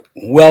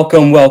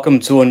Welcome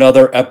to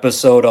another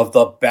episode of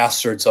the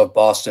Bastards of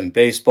Boston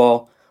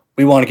Baseball.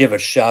 We want to give a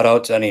shout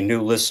out to any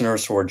new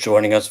listeners who are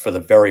joining us for the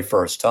very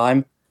first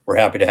time. We're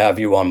happy to have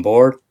you on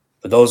board.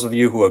 For those of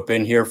you who have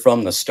been here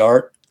from the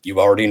start, you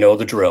already know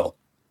the drill.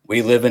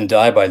 We live and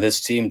die by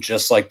this team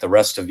just like the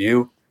rest of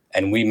you,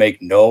 and we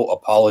make no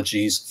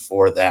apologies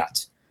for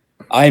that.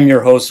 I am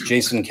your host,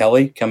 Jason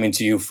Kelly, coming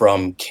to you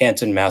from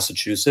Canton,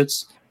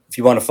 Massachusetts. If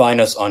you want to find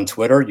us on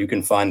Twitter, you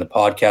can find the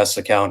podcast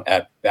account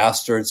at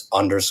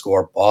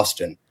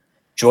bastards_Boston.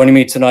 Joining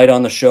me tonight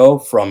on the show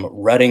from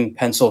Reading,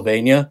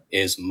 Pennsylvania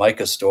is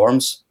Micah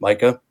Storms.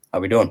 Micah,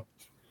 how we doing?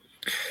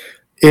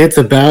 It's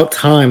about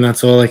time.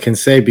 That's all I can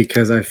say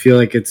because I feel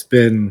like it's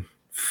been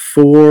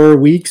 4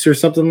 weeks or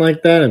something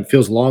like that. It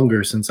feels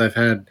longer since I've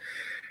had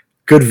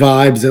good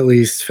vibes, at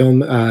least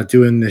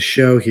doing this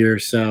show here.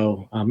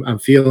 So I'm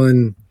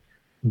feeling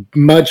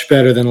much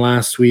better than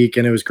last week,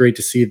 and it was great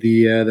to see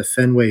the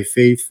Fenway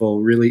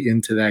faithful really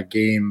into that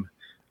game.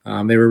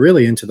 They were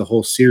really into the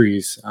whole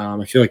series.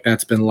 I feel like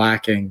that's been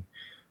lacking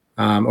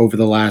over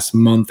the last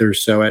month or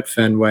so at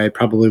Fenway.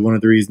 Probably one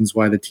of the reasons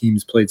why the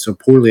teams played so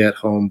poorly at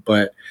home.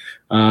 But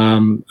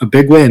a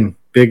big win,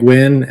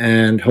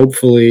 and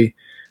hopefully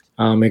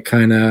it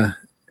kind of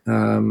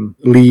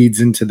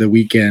leads into the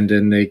weekend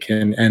and they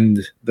can end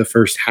the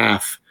first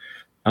half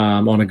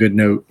on a good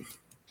note.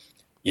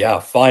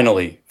 Yeah,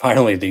 finally,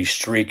 the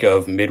streak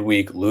of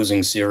midweek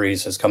losing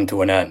series has come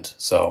to an end.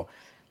 So,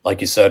 like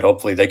you said,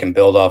 hopefully they can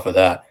build off of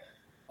that.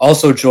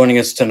 Also joining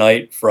us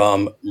tonight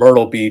from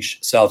Myrtle Beach,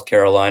 South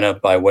Carolina,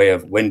 by way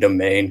of Windham,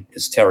 Maine,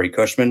 is Terry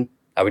Cushman.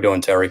 How we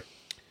doing, Terry?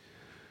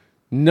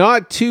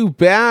 Not too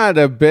bad.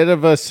 A bit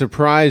of a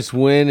surprise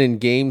win in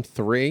Game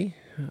 3.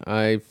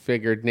 I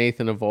figured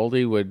Nathan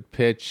Eovaldi would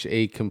pitch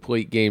a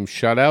complete game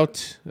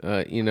shutout,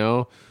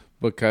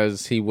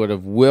 because he would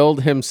have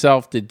willed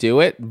himself to do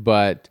it,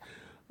 but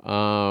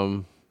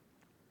got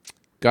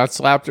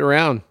slapped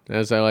around,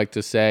 as I like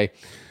to say.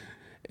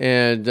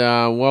 And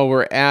while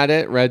we're at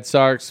it, Red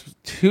Sox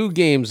 2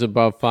 games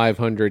above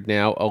 500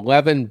 now,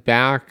 11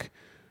 back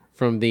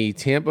from the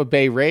Tampa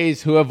Bay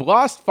Rays, who have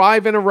lost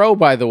 5 in a row,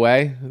 by the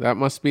way. That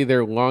must be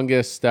their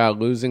longest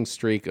losing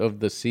streak of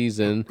the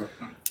season.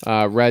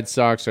 Red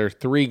Sox are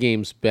 3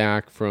 games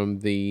back from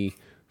the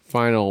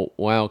final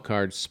wild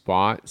card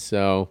spot.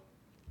 So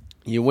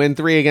you win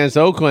 3 against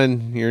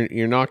Oakland,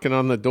 you're knocking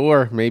on the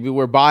door. Maybe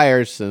we're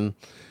buyers, and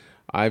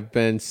I've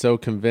been so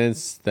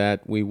convinced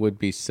that we would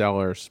be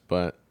sellers,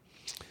 but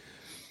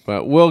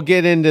we'll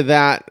get into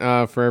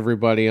that for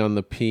everybody on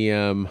the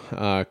PM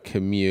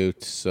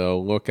commute. So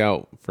look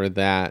out for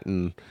that,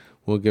 and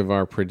we'll give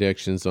our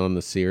predictions on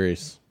the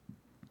series.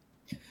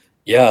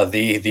 Yeah,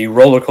 the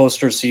roller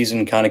coaster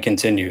season kind of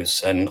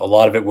continues, and a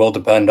lot of it will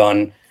depend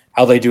on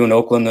how they do in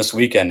Oakland this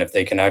weekend. If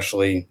they can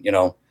actually,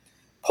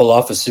 pull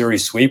off a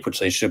series sweep, which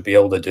they should be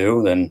able to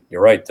do, then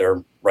you're right,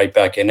 they're right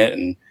back in it,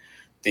 and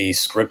the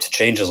script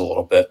changes a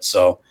little bit.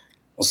 So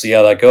we'll see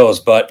how that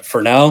goes. But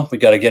for now, we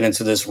got to get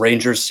into this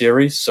Rangers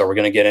series. So we're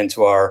going to get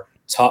into our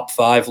top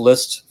 5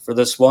 list for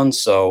this one.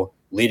 So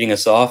leading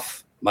us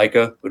off,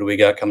 Micah, who do we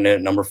got coming in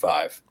at number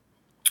 5?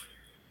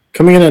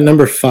 Coming in at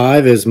number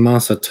 5 is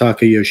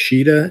Masataka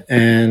Yoshida,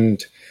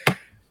 and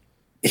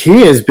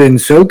he has been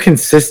so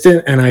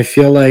consistent, and I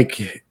feel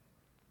like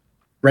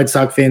Red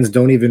Sox fans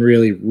don't even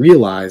really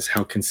realize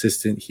how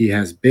consistent he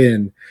has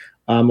been.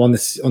 On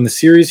the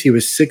series, he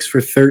was 6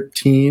 for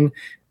 13,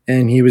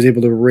 and he was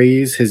able to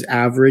raise his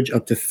average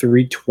up to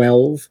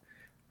 312.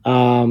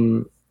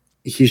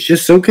 He's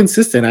just so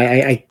consistent.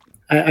 I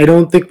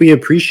don't think we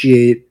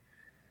appreciate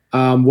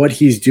what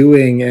he's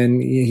doing,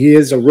 and he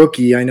is a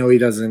rookie. I know he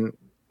doesn't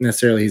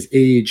necessarily his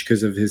age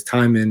because of his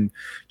time in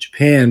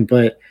Japan,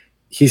 but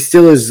he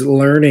still is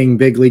learning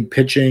big league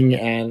pitching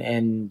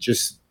and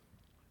just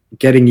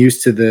getting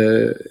used to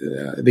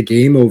the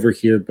game over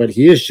here. But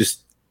he is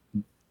just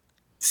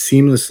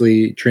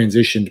seamlessly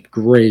transitioned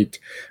great.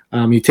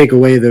 You take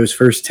away those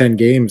first 10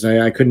 games,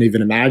 I couldn't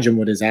even imagine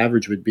what his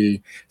average would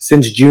be.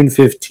 Since June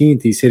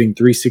 15th, he's hitting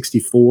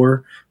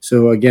 364.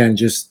 So again,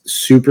 just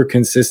super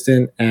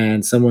consistent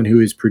and someone who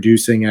is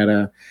producing at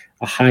a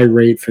high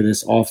rate for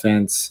this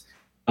offense.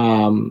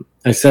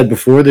 I said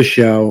before the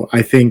show,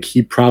 I think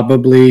he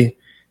probably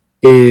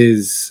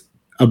is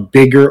a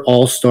bigger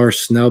all-star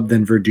snub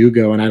than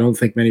Verdugo, and I don't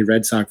think many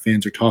Red Sox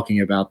fans are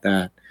talking about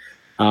that.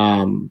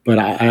 But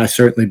I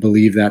certainly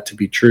believe that to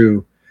be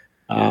true.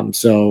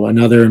 So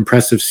another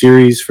impressive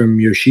series from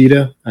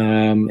Yoshida,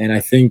 and I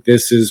think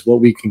this is what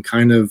we can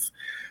kind of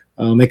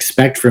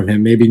expect from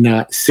him. Maybe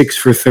not 6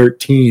 for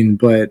 13,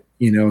 but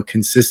a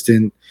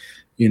consistent,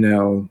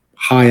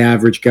 high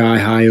average guy,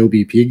 high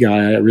OBP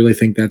guy. I really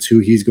think that's who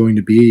he's going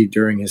to be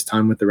during his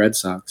time with the Red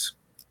Sox.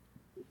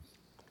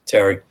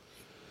 Terry.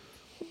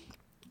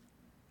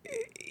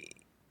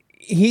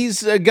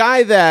 He's a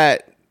guy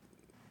that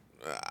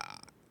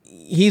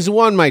he's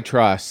won my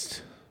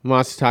trust,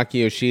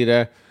 Masataka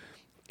Yoshida.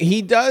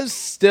 He does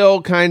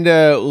still kind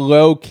of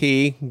low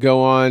key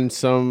go on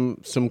some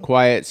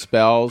quiet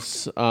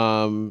spells.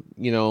 In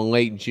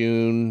late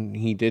June,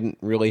 he didn't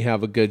really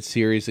have a good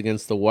series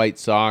against the White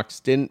Sox.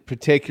 Didn't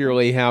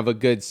particularly have a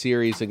good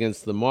series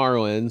against the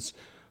Marlins.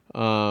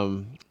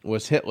 Was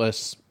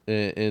hitless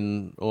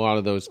in a lot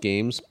of those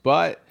games,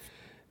 but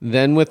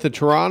then with the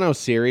Toronto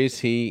series,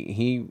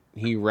 he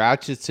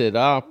ratchets it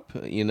up.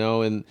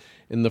 In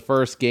the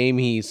first game,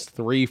 he's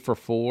 3 for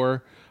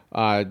 4.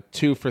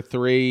 2 for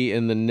 3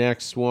 in the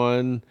next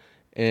one,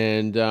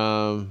 and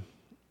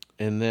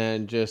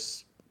then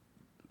just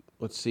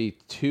let's see,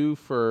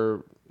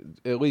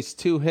 at least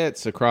 2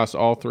 hits across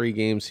all 3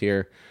 games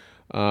here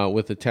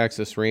with the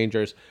Texas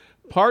Rangers.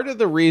 Part of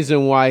the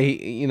reason why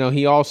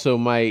he also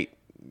might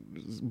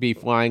be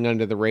flying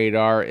under the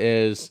radar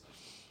is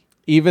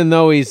even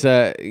though he's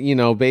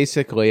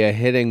basically a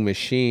hitting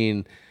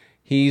machine,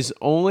 he's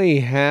only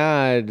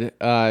had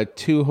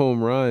 2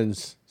 home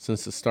runs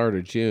since the start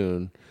of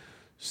June.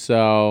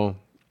 So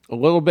a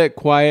little bit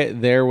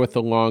quiet there with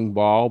the long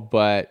ball,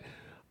 but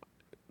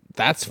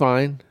that's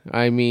fine.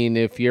 I mean,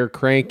 if you're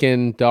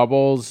cranking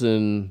doubles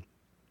and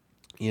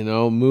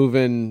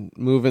moving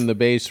the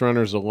base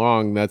runners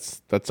along,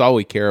 that's all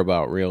we care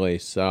about, really.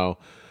 So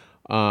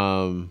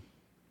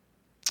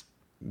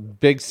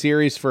big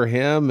series for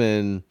him,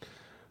 and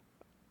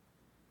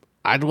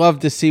I'd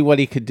love to see what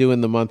he could do in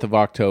the month of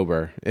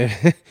October.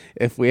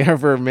 If we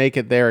ever make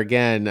it there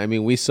again. I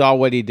mean, we saw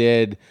what he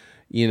did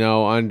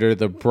under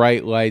the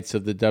bright lights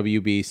of the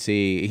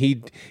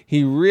WBC.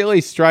 He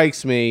really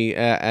strikes me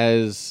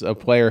as a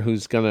player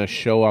who's going to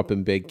show up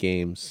in big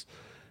games.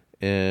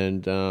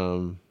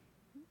 And,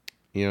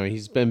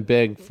 he's been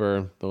big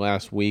for the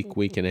last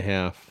week and a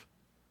half.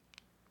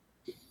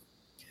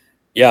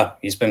 Yeah,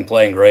 he's been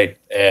playing great.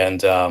 And,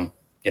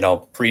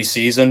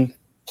 preseason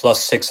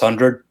plus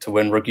 600 to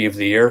win Rookie of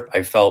the Year.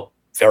 I felt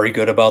very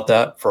good about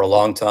that for a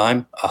long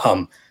time.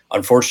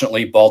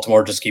 Unfortunately,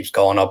 Baltimore just keeps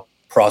calling up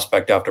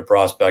prospect after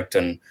prospect,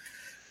 and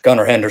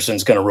Gunnar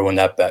Henderson's going to ruin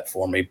that bet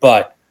for me.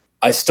 But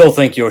I still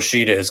think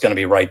Yoshida is going to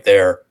be right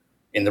there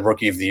in the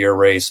Rookie of the Year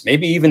race,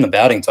 maybe even the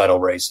batting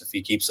title race if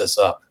he keeps this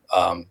up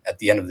at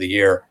the end of the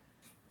year.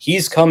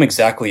 He's come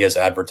exactly as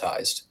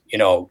advertised.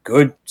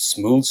 Good,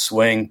 smooth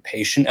swing,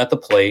 patient at the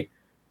plate,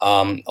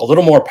 a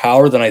little more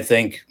power than I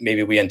think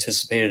maybe we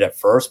anticipated at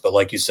first. But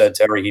like you said,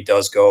 Terry, he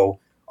does go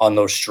on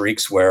those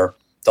streaks where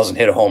doesn't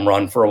hit a home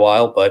run for a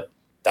while, but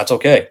that's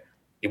okay.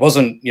 He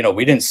wasn't,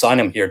 we didn't sign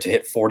him here to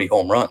hit 40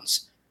 home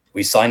runs.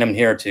 We signed him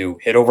here to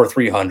hit over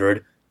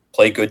 300,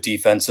 play good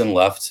defense in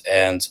left,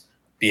 and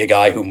be a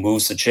guy who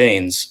moves the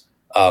chains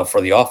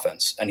for the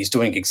offense. And he's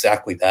doing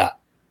exactly that.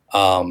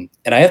 And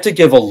I have to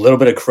give a little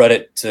bit of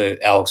credit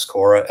to Alex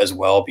Cora as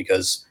well,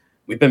 because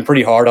we've been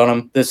pretty hard on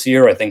him this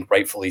year, I think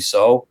rightfully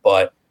so.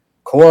 But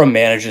Cora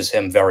manages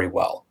him very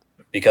well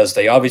because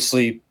they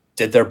obviously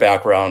did their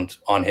background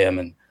on him,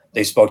 and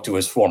they spoke to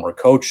his former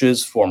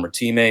coaches, former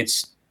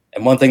teammates.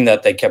 And one thing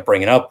that they kept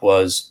bringing up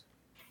was,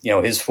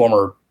 his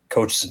former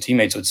coaches and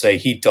teammates would say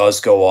he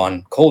does go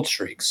on cold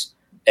streaks.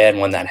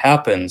 And when that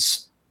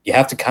happens, you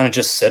have to kind of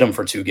just sit him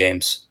for 2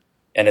 games.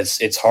 And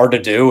it's hard to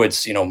do.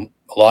 It's, a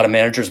lot of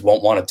managers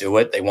won't want to do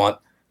it. They want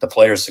the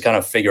players to kind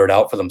of figure it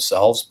out for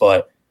themselves.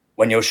 But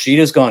when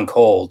Yoshida's gone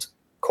cold,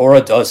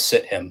 Cora does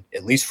sit him,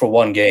 at least for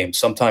 1 game,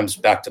 sometimes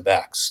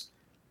back-to-backs.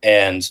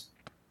 And,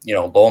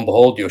 lo and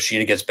behold,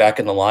 Yoshida gets back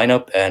in the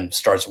lineup and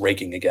starts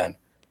raking again.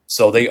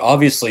 So they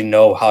obviously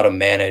know how to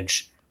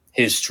manage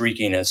his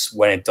streakiness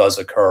when it does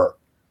occur.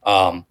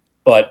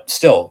 But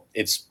still,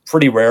 it's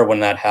pretty rare when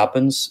that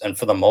happens. And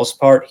for the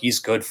most part, he's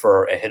good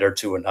for a hit or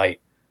 2 a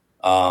night.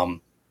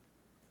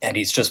 And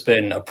he's just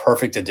been a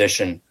perfect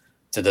addition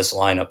to this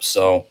lineup.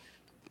 So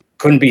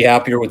couldn't be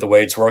happier with the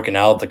way it's working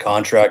out. The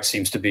contract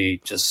seems to be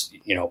just,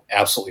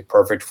 absolutely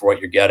perfect for what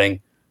you're getting.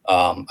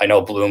 I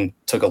know Bloom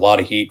took a lot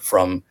of heat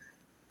from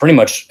pretty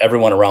much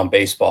everyone around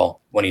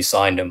baseball when he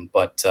signed him,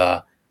 but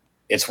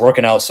it's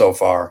working out so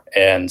far.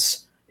 And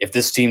if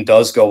this team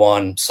does go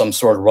on some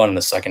sort of run in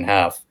the second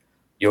half,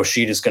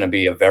 Yoshida is going to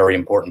be a very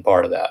important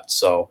part of that.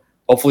 So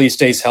hopefully he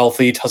stays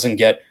healthy, doesn't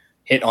get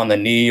hit on the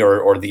knee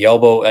or the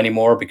elbow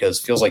anymore, because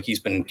it feels like he's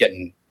been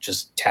getting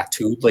just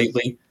tattooed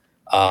lately.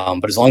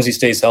 But as long as he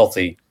stays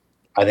healthy,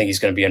 I think he's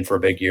going to be in for a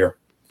big year.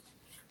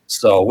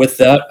 So with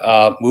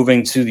that,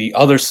 moving to the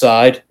other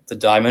side, the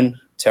diamond,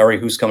 Terry,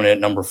 who's coming in at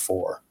number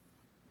 4?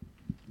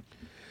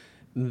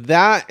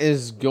 That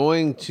is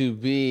going to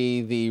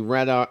be the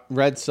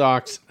Red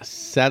Sox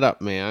setup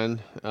man,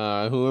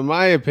 who, in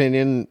my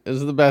opinion,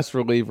 is the best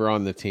reliever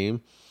on the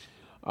team.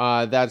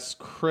 That's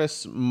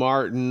Chris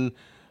Martin.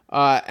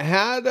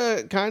 Had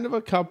a kind of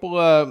a couple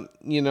of,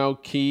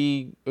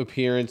 key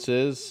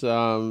appearances.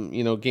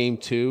 Game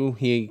 2,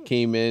 he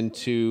came in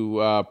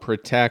to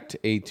protect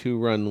a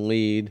 2-run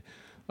lead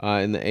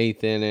in the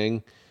 8th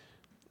inning.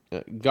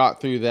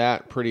 Got through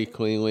that pretty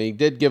cleanly.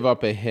 Did give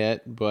up a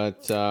hit,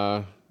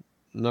 but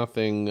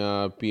nothing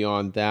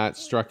beyond that.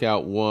 Struck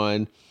out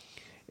 1.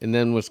 and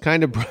then was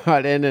kind of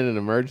brought in an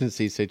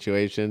emergency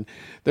situation.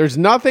 There's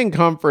nothing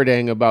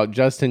comforting about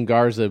Justin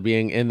Garza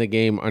being in the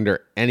game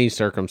under any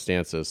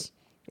circumstances.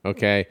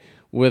 Okay,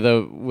 with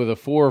a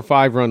 4 or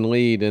 5 run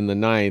lead in the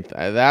ninth,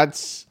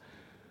 that's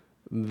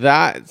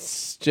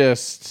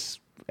just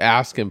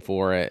asking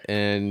for it.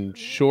 And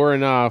sure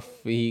enough,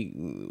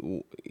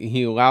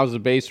 he allows a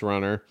base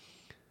runner.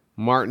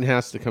 Martin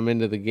has to come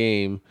into the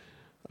game,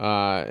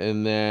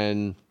 and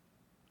then,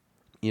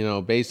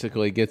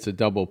 basically gets a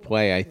double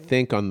play, I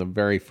think, on the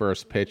very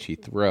first pitch he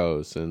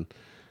throws, and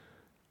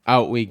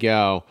out we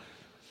go.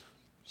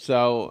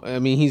 So, I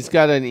mean, he's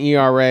got an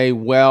ERA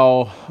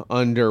well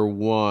under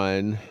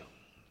 1.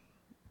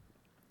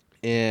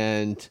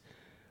 And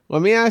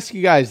let me ask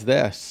you guys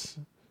this.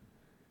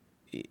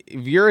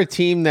 If you're a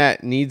team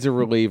that needs a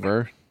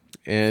reliever,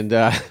 and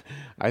I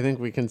think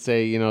we can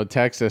say,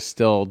 Texas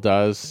still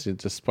does,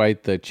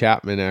 despite the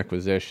Chapman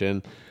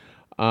acquisition,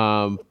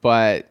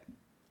 but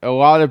a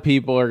lot of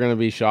people are going to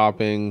be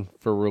shopping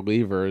for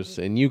relievers,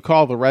 and you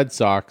call the Red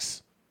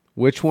Sox.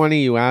 Which one are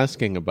you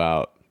asking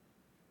about?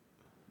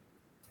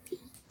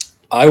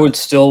 I would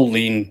still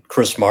lean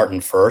Chris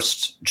Martin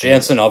first.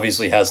 Jansen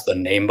obviously has the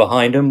name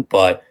behind him,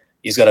 but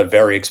he's got a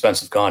very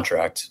expensive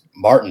contract.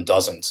 Martin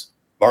doesn't.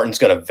 Martin's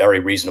got a very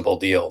reasonable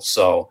deal.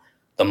 So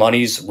the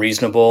money's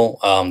reasonable.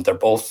 They're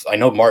both, I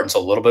know Martin's a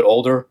little bit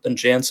older than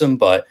Jansen,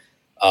 but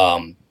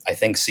I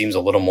think seems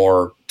a little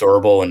more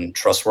durable and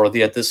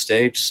trustworthy at this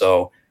stage.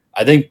 So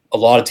I think a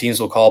lot of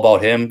teams will call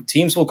about him.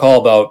 Teams will call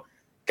about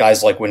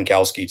guys like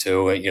Winkowski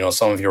too,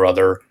 some of your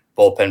other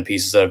bullpen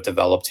pieces that have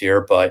developed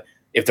here. But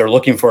if they're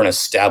looking for an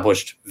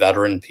established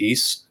veteran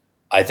piece,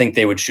 I think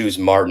they would choose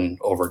Martin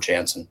over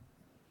Jansen.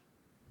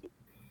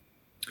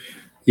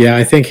 Yeah,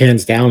 I think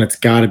hands down it's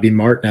got to be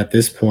Martin at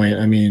this point.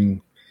 I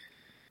mean,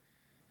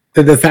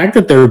 the fact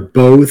that they're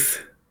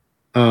both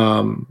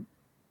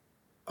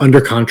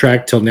under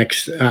contract till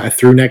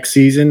through next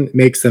season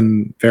makes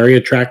them very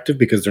attractive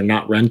because they're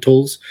not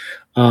rentals.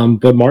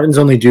 But Martin's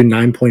only due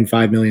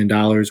 $9.5 million,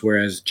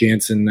 whereas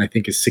Jansen, I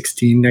think, is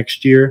 16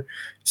 next year.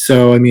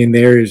 So, I mean,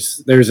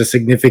 there's a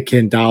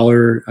significant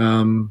dollar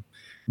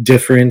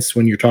difference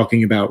when you're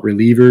talking about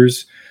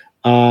relievers.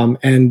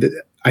 And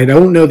I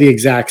don't know the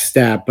exact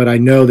stat, but I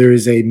know there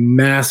is a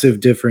massive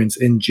difference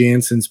in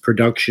Jansen's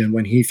production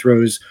when he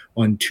throws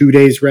on 2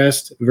 days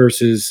rest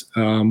versus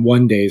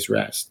 1 day's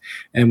rest.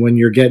 And when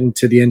you're getting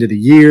to the end of the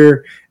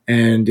year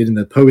and in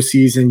the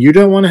postseason, you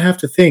don't want to have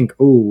to think,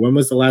 oh, when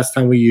was the last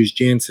time we used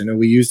Jansen? Oh,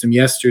 we used him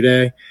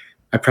yesterday.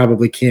 I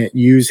probably can't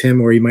use him,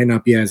 or he might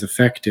not be as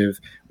effective.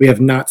 We have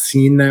not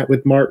seen that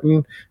with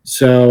Martin.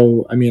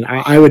 So, I mean,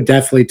 I would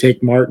definitely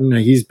take Martin.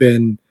 He's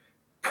been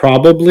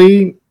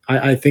probably,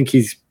 I think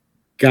he's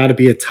got to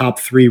be a top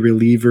 3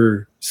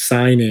 reliever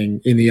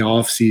signing in the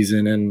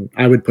offseason, and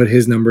I would put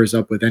his numbers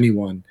up with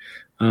anyone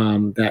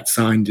that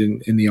signed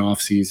in the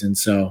offseason.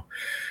 So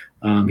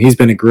he's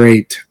been a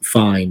great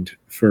find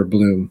for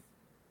Bloom.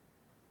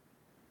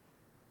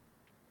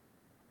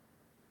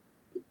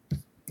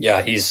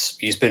 Yeah,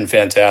 he's been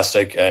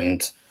fantastic,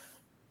 and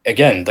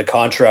again, the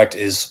contract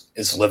is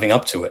living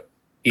up to it.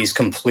 He's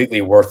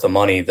completely worth the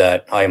money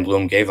that Chaim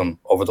Bloom gave him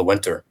over the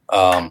winter.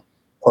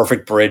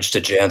 Perfect bridge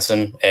to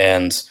Jansen,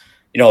 and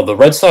the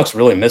Red Sox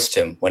really missed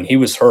him when he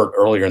was hurt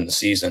earlier in the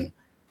season.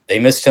 They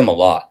missed him a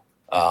lot.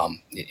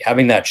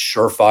 Having that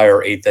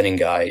surefire 8th inning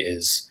guy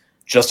is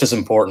just as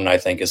important, I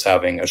think, as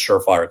having a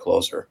surefire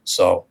closer.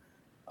 So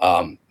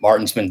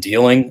Martin's been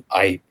dealing.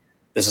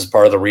 This is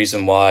part of the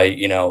reason why,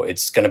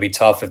 it's going to be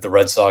tough if the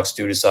Red Sox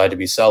do decide to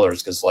be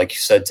sellers, because like you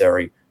said,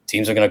 Terry,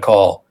 teams are going to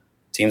call.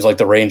 Teams like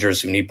the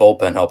Rangers who need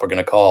bullpen help are going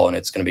to call, and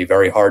it's going to be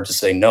very hard to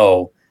say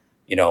no,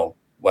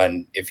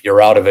 if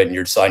you're out of it and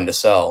you're deciding to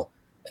sell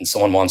and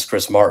someone wants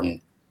Chris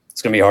Martin,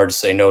 it's going to be hard to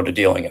say no to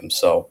dealing him.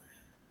 So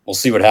we'll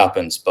see what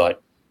happens,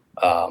 but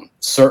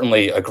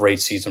certainly a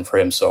great season for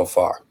him so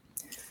far.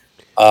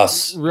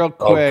 Real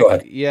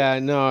quick,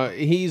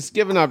 he's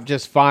given up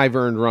just 5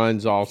 earned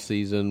runs all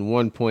season,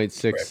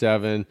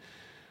 1.67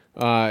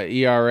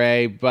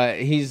 ERA, but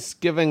he's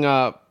giving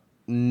up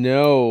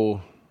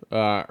no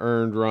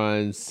earned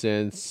runs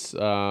since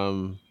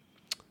the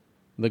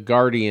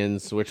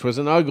Guardians, which was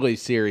an ugly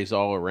series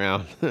all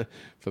around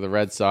for the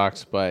Red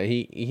Sox, but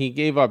he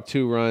gave up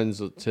 2 runs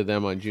to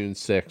them on June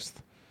 6th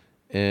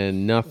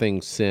and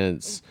nothing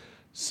since.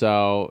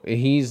 So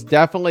he's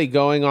definitely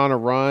going on a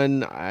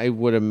run. I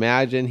would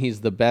imagine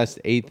he's the best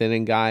 8th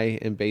inning guy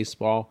in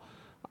baseball.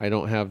 I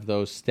don't have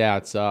those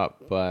stats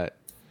up, but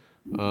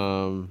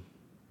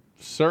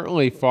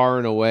certainly far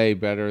and away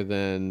better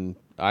than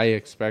I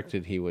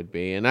expected he would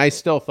be. And I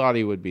still thought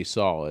he would be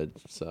solid.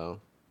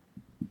 So,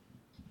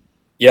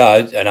 yeah,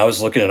 and I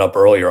was looking it up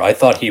earlier. I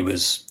thought he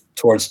was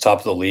towards the top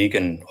of the league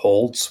in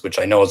holds, which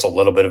I know is a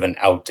little bit of an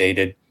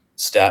outdated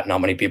stat not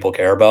many people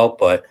care about,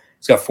 but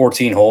he's got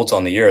 14 holds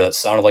on the year. That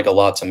sounded like a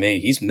lot to me.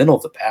 He's middle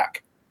of the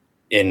pack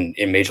in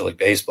Major League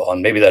Baseball,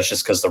 and maybe that's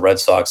just because the Red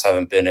Sox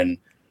haven't been in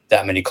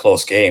that many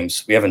close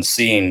games. We haven't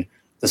seen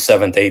the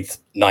 7th, 8th,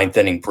 9th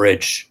inning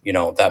bridge,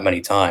 that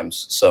many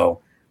times.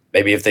 So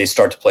maybe if they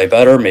start to play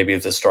better, maybe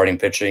if the starting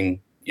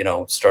pitching,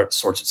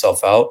 sorts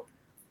itself out,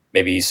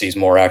 maybe he sees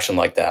more action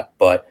like that.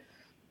 But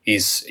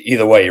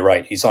either way, you're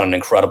right. He's on an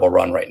incredible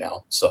run right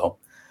now. So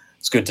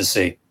it's good to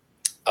see.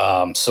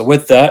 So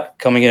with that,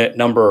 coming in at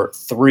number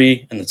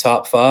 3 in the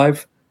top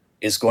 5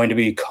 is going to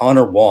be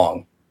Connor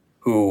Wong,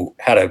 who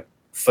had a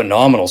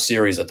phenomenal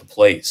series at the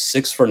plate,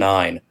 6 for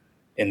 9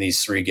 in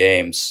these 3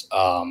 games.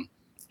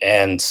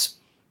 And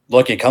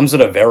look, it comes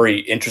at a very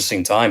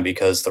interesting time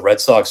because the Red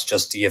Sox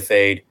just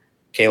DFA'd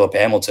Caleb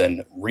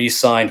Hamilton,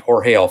 re-signed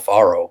Jorge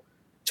Alfaro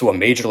to a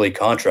major league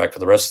contract for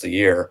the rest of the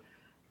year.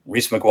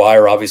 Reese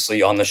McGuire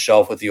obviously on the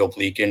shelf with the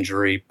oblique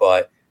injury,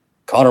 but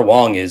Connor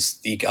Wong is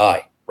the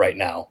guy right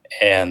now.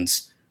 And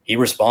he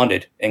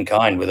responded in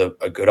kind with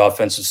a good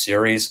offensive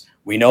series.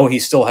 We know he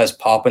still has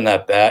pop in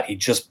that bat. He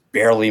just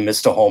barely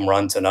missed a home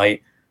run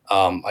tonight.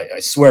 I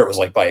swear it was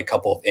like by a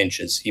couple of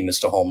inches he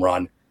missed a home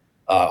run.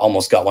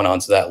 Almost got one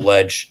onto that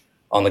ledge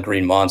on the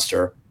Green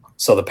Monster.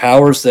 So the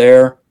power's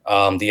there.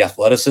 The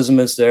athleticism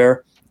is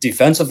there.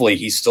 Defensively,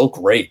 he's still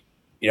great.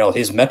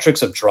 His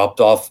metrics have dropped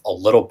off a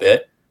little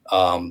bit,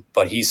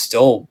 but he's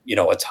still,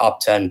 a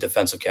top 10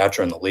 defensive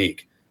catcher in the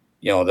league.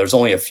 There's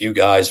only a few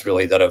guys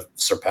really that have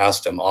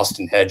surpassed him.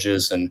 Austin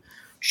Hedges and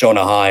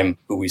Shona Heim,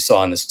 who we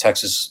saw in this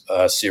Texas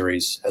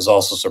series, has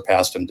also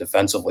surpassed him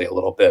defensively a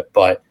little bit.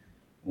 But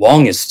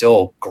Wong is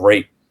still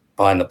great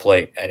behind the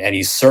plate. And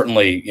he's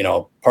certainly,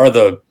 part of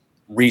the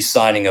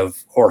re-signing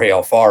of Jorge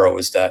Alfaro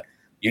is that,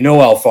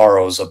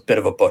 Alfaro is a bit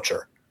of a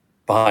butcher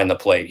behind the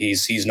plate.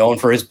 He's known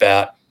for his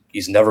bat.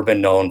 He's never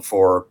been known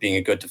for being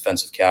a good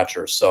defensive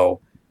catcher.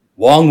 So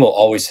Wong will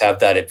always have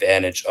that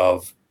advantage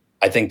of,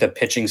 I think the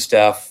pitching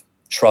staff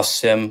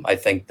trusts him. I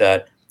think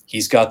that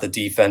he's got the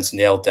defense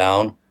nailed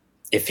down.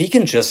 If he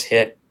can just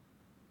hit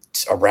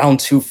around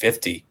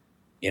 250,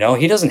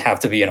 he doesn't have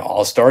to be an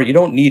all-star. You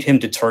don't need him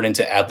to turn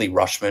into Adley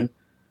Rutschman.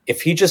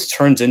 If he just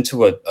turns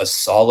into a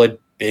solid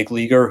big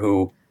leaguer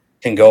who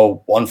can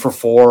go 1 for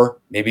 4,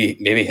 maybe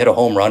hit a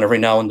home run every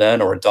now and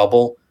then or a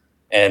double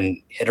and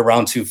hit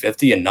around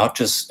 250 and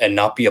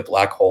not be a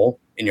black hole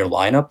in your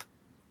lineup,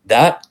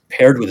 that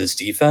paired with his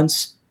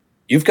defense,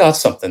 you've got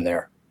something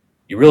there.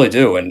 You really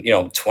do. And,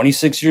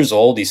 26 years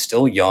old, he's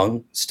still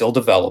young, still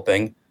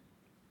developing.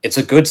 It's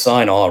a good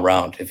sign all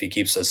around if he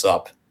keeps this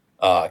up.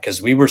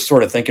 Because we were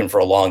sort of thinking for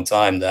a long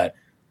time that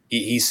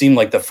he seemed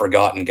like the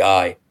forgotten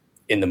guy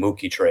in the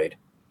Mookie trade.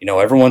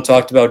 Everyone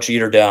talked about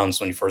Jeter Downs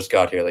when he first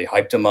got here. They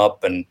hyped him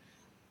up, and,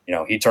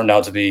 he turned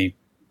out to be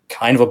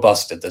kind of a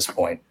bust at this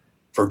point.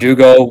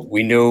 Verdugo,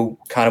 we knew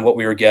kind of what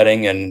we were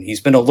getting, and he's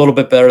been a little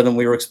bit better than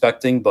we were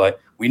expecting, but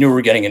we knew we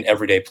were getting an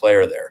everyday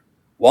player there.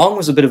 Wong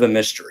was a bit of a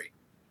mystery.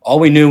 All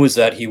we knew was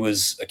that he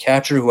was a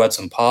catcher who had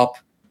some pop,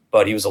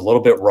 but he was a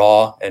little bit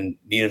raw and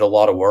needed a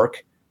lot of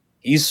work.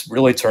 He's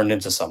really turned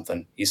into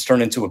something. He's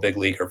turned into a big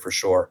leaguer for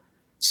sure.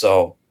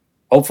 So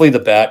hopefully the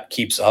bat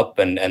keeps up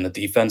and the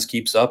defense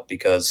keeps up,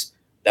 because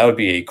that would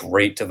be a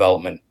great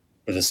development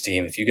for this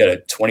team. If you get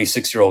a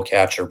 26-year-old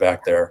catcher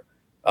back there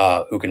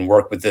who can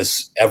work with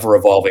this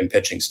ever-evolving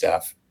pitching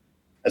staff,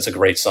 that's a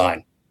great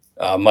sign.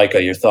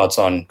 Micah, your thoughts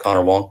on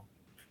Connor Wong?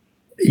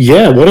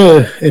 Yeah, what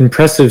a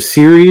impressive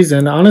series.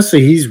 And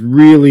honestly, he's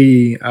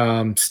really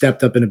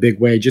stepped up in a big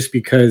way, just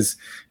because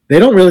they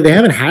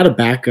haven't had a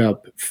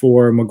backup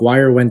for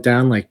McGuire went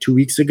down like 2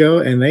 weeks ago,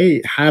 and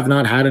they have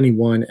not had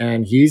anyone.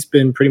 And he's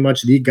been pretty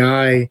much the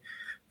guy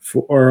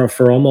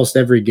for almost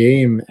every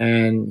game.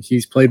 And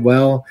he's played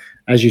well.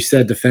 As you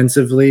said,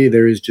 defensively,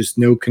 there is just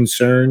no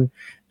concern.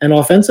 And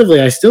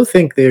offensively, I still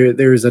think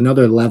there is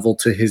another level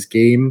to his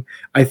game.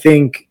 I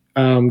think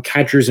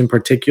catchers in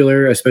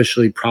particular,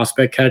 especially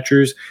prospect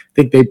catchers, I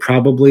think they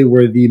probably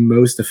were the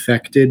most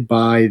affected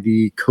by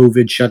the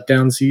COVID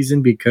shutdown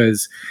season,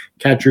 because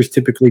catchers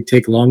typically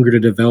take longer to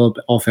develop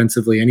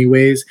offensively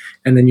anyways.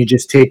 And then you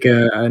just take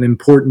an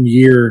important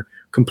year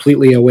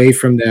completely away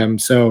from them.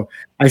 So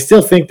I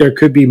still think there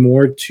could be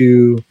more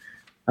to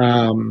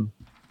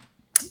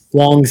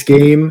Wong's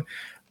game.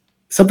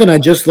 Something I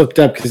just looked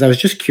up because I was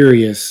just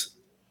curious.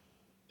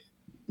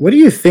 What do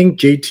you think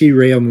JT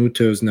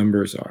Realmuto's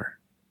numbers are?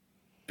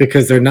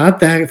 Because they're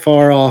not that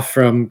far off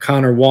from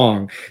Connor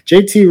Wong.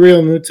 JT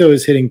Realmuto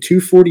is hitting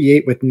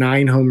 248 with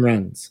 9 home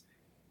runs.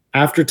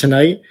 After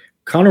tonight,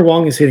 Connor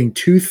Wong is hitting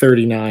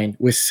 239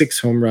 with 6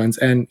 home runs,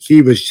 and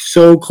he was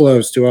so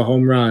close to a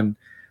home run,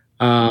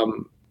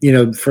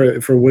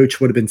 for which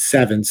would have been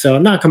 7. So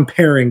I'm not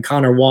comparing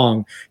Connor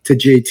Wong to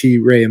JT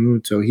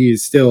Realmuto. He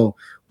is still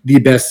the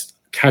best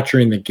catcher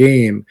in the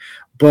game.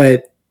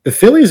 But the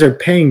Phillies are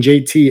paying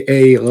JT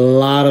a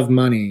lot of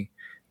money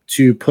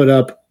to put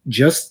up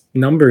just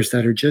numbers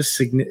that are just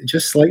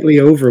slightly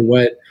over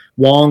what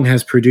Wong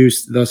has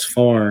produced thus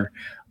far.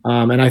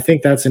 And I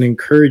think that's an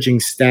encouraging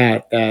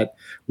stat that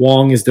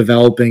Wong is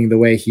developing the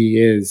way he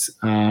is.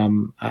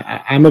 I'm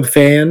a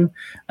fan.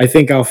 I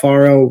think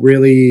Alfaro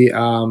really,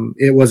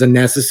 it was a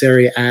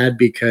necessary add,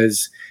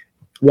 because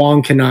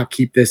Wong cannot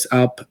keep this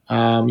up.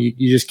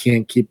 You just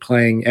can't keep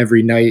playing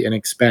every night and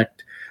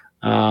expect,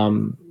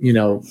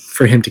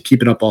 for him to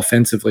keep it up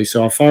offensively.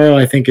 So Alfaro,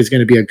 I think, is going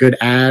to be a good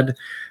add.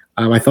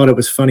 I thought it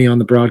was funny on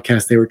the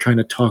broadcast. They were trying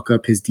to talk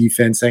up his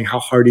defense, saying how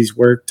hard he's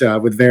worked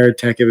with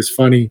Veritek. It was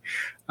funny.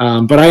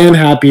 But I am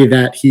happy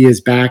that he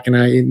is back, and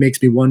it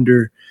makes me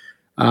wonder,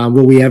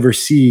 will we ever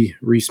see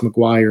Reese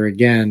McGuire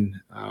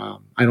again? I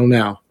don't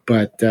know,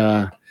 but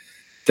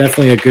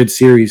definitely a good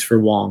series for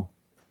Wong.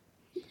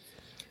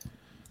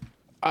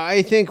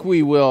 I think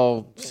we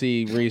will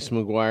see Reese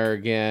McGuire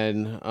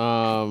again.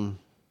 And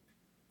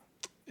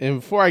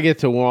before I get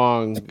to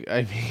Wong,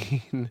 I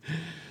mean,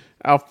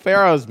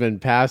 Alfaro's been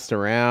passed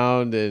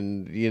around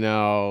and,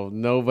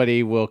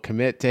 nobody will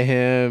commit to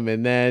him.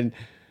 And then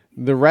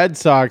the Red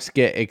Sox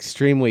get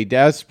extremely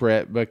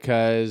desperate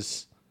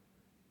because,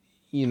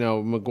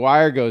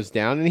 McGuire goes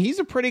down. And he's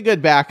a pretty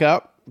good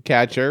backup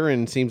catcher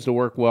and seems to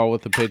work well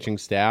with the pitching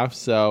staff.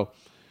 So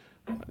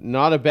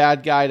not a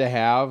bad guy to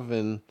have.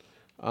 And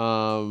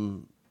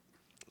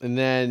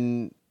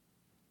then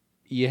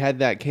you had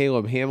that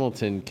Caleb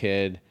Hamilton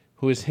kid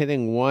who was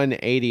hitting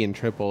 180 in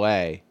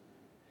AAA,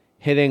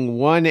 hitting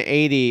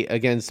 180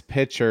 against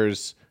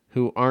pitchers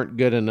who aren't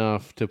good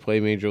enough to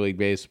play Major League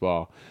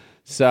Baseball.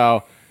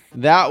 So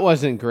that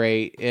wasn't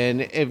great.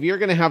 And if you're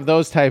going to have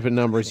those type of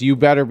numbers, you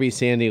better be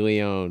Sandy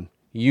Leone.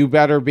 You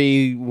better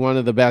be one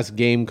of the best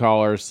game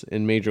callers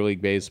in Major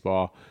League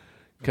Baseball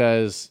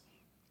because,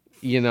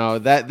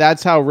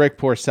 that's how Rick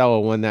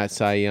Porcello won that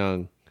Cy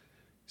Young.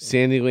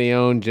 Sandy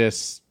Leone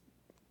just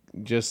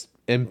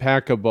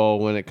impeccable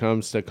when it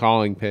comes to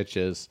calling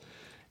pitches.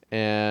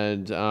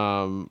 And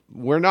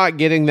we're not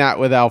getting that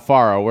with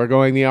Alfaro. We're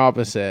going the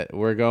opposite.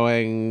 We're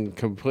going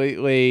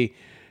completely...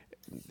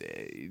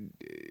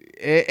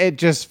 It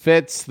just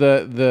fits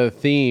the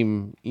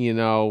theme,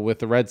 with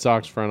the Red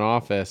Sox front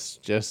office.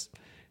 Just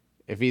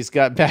if he's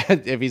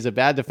a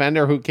bad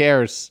defender, who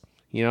cares?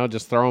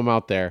 Just throw him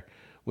out there.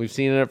 We've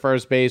seen it at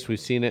first base. We've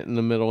seen it in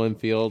the middle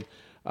infield.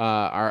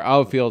 Our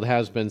outfield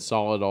has been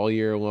solid all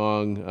year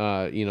long,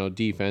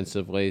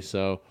 defensively,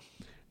 so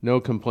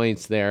no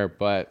complaints there.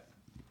 But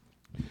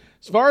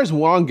as far as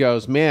Wong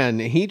goes, man,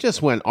 he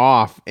just went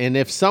off. And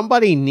if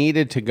somebody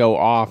needed to go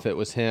off, it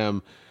was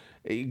him.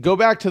 Go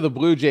back to the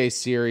Blue Jays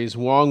series.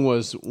 Wong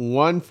was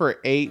 1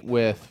 for 8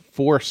 with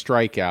 4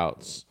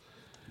 strikeouts.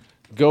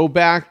 Go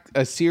back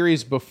a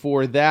series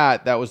before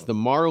that. That was the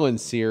Marlins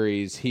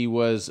series. He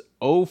was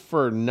 0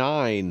 for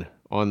 9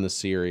 on the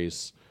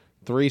series.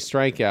 3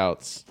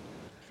 strikeouts.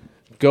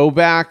 Go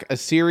back a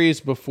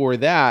series before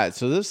that.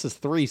 So this is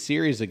 3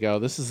 series ago.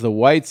 This is the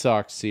White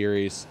Sox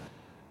series.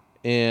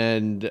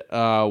 And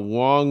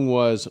Wong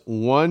was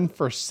 1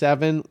 for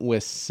 7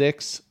 with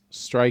 6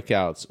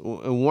 strikeouts.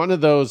 One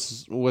of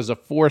those was a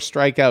 4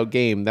 strikeout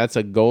game. That's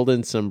a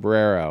golden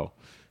sombrero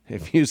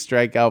if you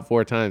strike out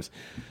 4 times.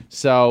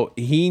 So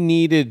he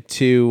needed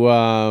to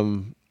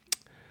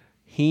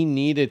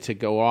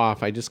go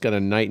off. I just got a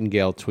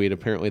Nightingale tweet.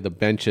 Apparently the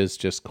benches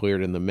just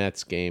cleared in the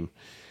Mets game.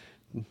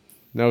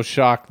 No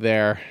shock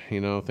there.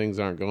 Things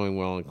aren't going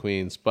well in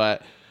Queens.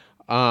 But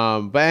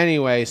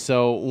anyway,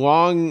 so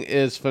Wong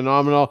is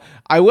phenomenal.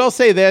 I will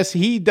say this.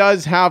 He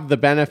does have the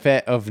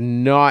benefit of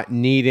not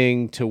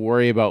needing to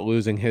worry about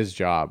losing his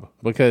job.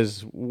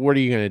 Because what are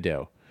you going to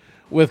do?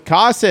 With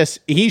Casas,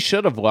 he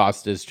should have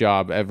lost his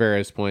job at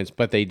various points,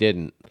 but they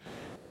didn't.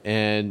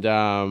 And,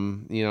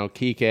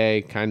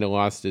 Kike kind of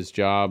lost his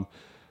job.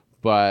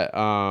 But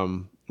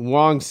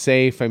Wong's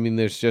safe. I mean,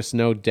 there's just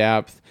no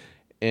depth.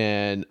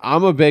 And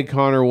I'm a big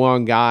Connor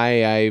Wong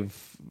guy.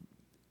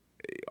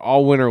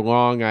 All winter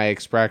long, I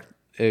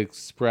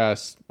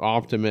expressed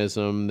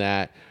optimism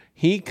that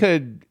he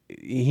could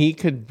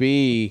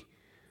be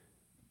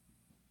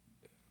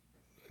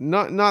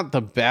not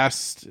the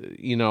best,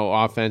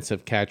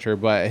 offensive catcher,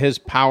 but his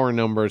power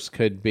numbers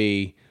could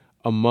be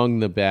among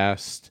the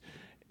best.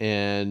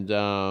 And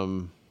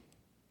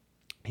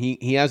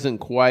he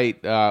hasn't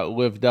quite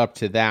lived up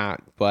to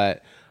that,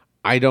 but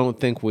I don't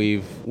think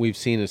we've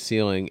seen a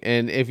ceiling.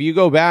 And if you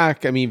go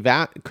back, I mean,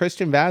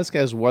 Christian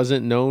Vasquez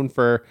wasn't known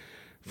for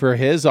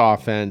his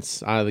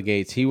offense out of the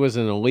gates. He was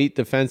an elite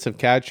defensive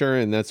catcher,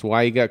 and that's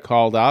why he got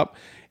called up.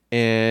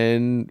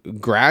 And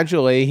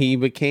gradually he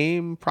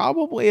became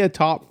probably a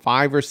top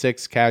 5 or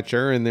 6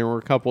 catcher. And there were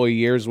a couple of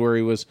years where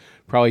he was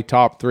probably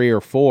top 3 or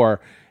 4.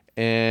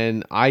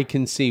 And I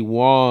can see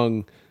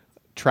Wong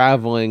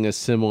traveling a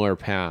similar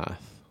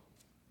path.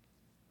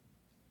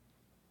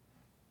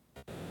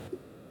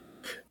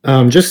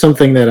 Just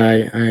something that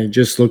I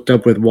just looked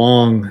up with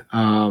Wong.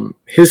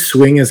 His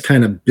swing is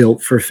kind of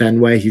built for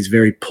Fenway. He's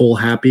very pull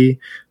happy,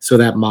 so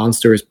that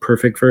monster is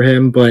perfect for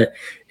him. But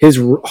his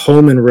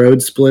home and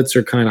road splits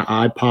are kind of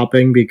eye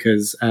popping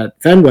because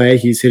at Fenway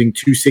he's hitting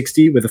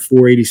 260 with a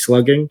 480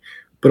 slugging,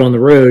 but on the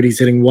road he's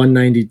hitting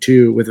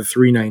 192 with a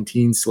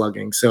 319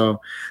 slugging.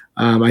 So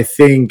I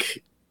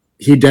think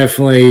he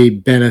definitely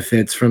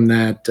benefits from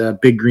that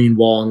big green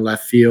wall in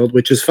left field,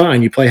 which is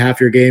fine. You play half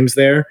your games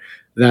there.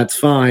 That's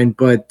fine,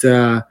 but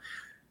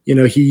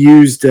he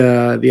used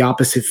the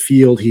opposite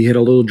field. He hit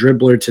a little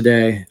dribbler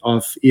today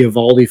off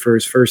Eovaldi for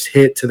his first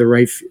hit to the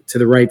right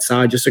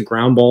side, just a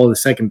ground ball to the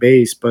second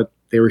base. But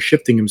they were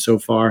shifting him so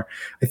far.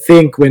 I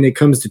think when it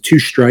comes to 2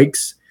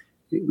 strikes,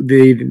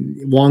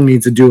 Wong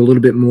needs to do a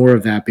little bit more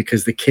of that,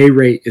 because the K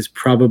rate is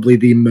probably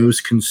the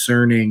most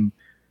concerning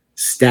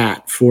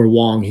stat for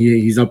Wong.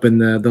 He's up in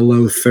the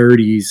low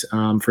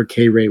 30s for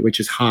K rate, which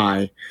is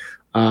high.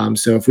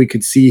 So if we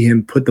could see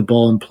him put the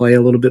ball in play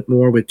a little bit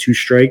more with 2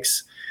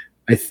 strikes,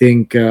 I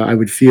think I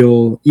would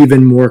feel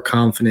even more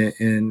confident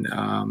in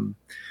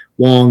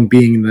Wong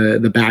being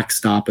the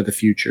backstop of the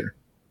future.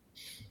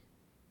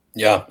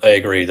 Yeah, I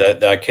agree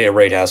that K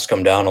rate has to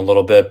come down a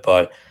little bit,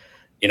 but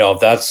if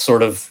that's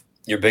sort of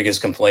your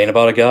biggest complaint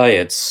about a guy,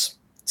 it's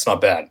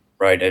not bad,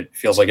 right? It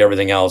feels like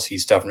everything else,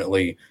 he's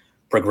definitely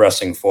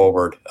progressing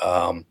forward.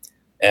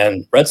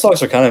 And Red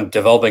Sox are kind of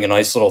developing a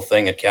nice little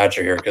thing at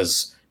catcher here,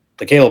 because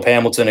the Caleb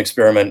Hamilton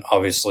experiment,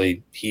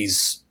 obviously,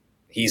 he's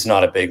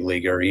not a big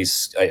leaguer.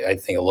 He's, I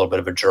think, a little bit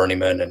of a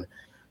journeyman, and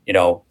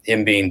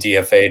him being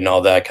DFA'd and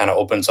all that kind of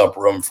opens up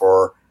room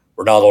for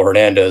Ronaldo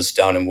Hernandez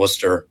down in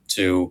Worcester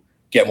to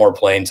get more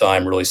playing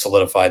time, really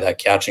solidify that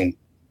catching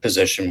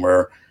position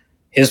where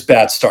his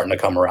bat's starting to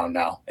come around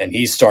now, and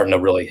he's starting to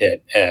really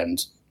hit. And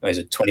he's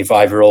a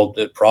 25-year-old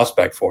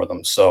prospect for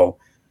them. So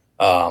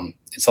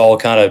it's all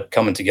kind of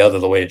coming together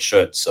the way it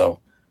should.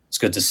 So it's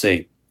good to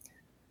see.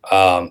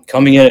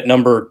 Coming in at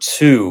number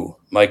 2,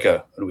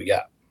 Micah, what do we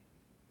got?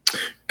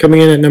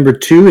 Coming in at number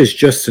 2 is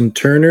Justin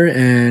Turner,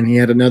 and he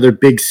had another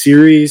big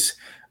series.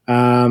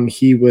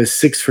 He was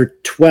 6 for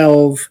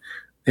 12,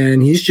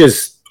 and he's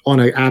just on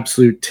an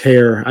absolute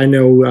tear. I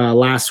know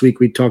last week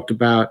we talked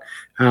about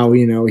how,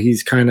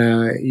 he's kind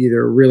of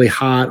either really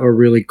hot or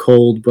really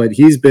cold, but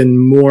he's been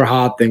more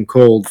hot than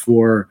cold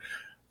for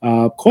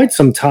quite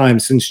some time.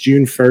 Since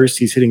June 1st,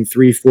 he's hitting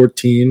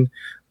 .314,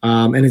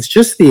 and it's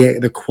just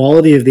the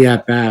quality of the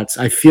at-bats.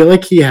 I feel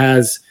like he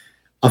has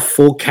a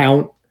full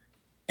count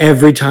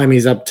every time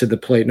he's up to the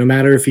plate. No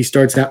matter if he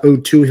starts at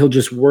 0-2, he'll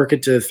just work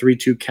it to a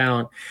 3-2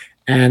 count.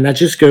 And that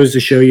just goes to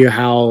show you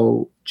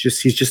how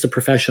he's just a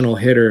professional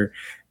hitter.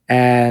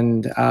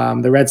 And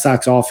the Red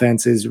Sox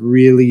offense is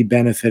really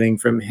benefiting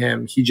from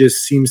him. He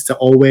just seems to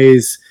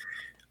always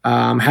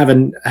have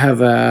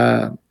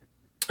a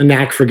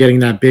knack for getting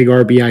that big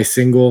RBI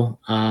single.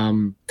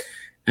 And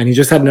he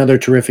just had another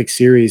terrific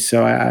series.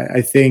 So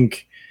I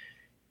think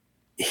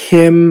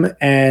him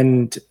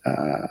and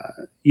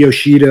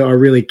Yoshida are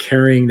really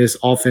carrying this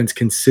offense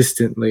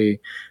consistently.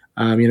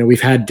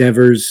 We've had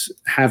Devers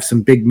have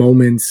some big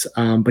moments,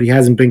 but he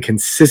hasn't been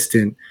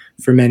consistent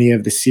for many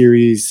of the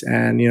series.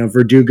 And,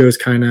 Verdugo's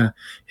kind of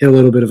hit a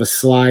little bit of a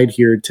slide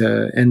here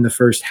to end the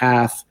first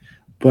half,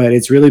 but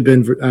it's really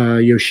been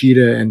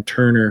Yoshida and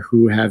Turner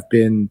who have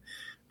been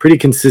pretty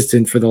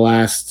consistent for the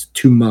last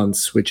 2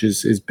 months, which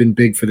has been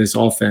big for this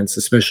offense,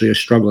 especially a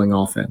struggling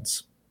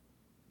offense.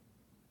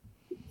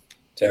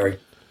 Terry.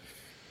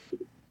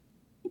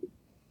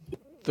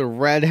 The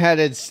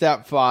redheaded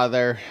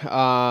stepfather.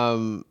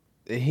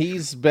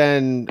 He's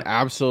been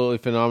absolutely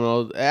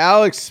phenomenal.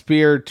 Alex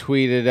Spear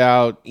tweeted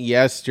out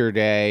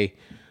yesterday,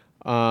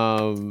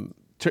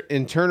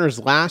 in Turner's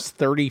last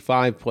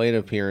 35 plate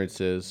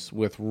appearances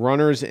with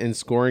runners in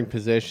scoring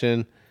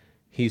position,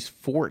 he's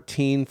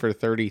 14 for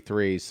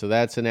 33. So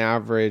that's an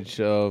average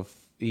of,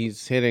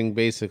 he's hitting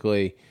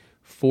basically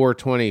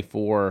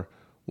 424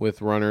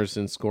 with runners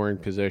in scoring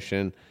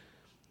position.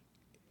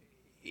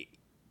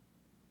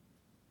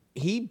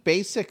 He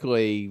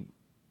basically,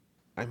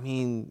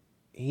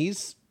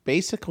 he's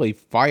basically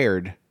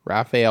fired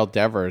Rafael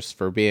Devers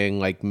for being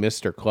like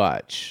Mr.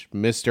 Clutch,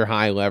 Mr.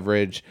 High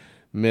Leverage,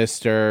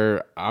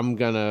 Mr. I'm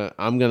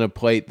gonna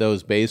plate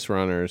those base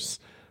runners.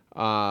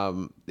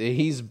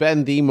 He's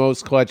been the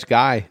most clutch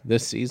guy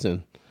this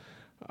season.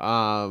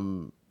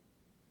 When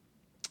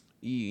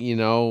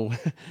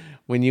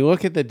you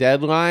look at the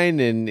deadline,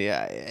 and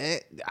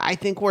I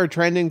think we're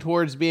trending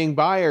towards being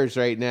buyers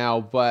right now,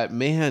 but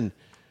man,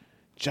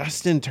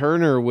 Justin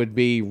Turner would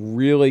be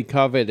really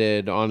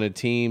coveted on a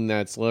team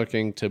that's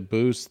looking to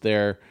boost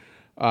their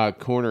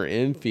corner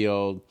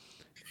infield.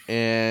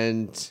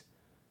 And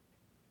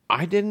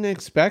I didn't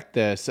expect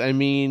this.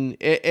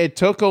 It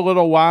took a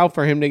little while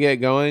for him to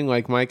get going.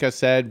 Like Micah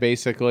said,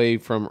 basically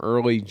from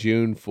early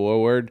June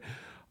forward,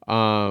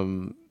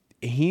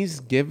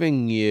 he's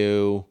giving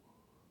you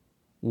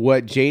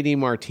what JD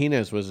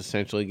Martinez was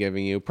essentially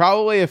giving you.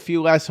 Probably a few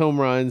less home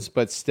runs,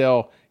 but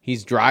still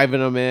he's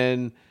driving them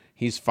in.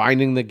 He's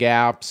finding the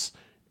gaps,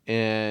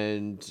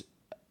 and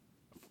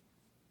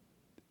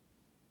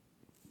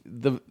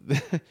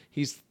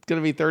he's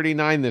going to be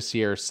 39 this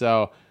year.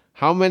 So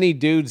how many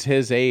dudes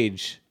his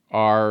age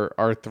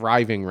are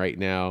thriving right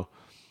now?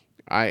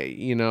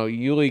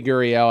 Yuli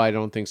Gurriel, I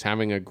don't think is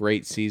having a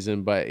great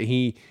season, but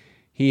he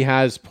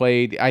has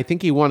played. I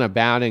think he won a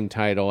batting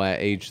title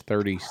at age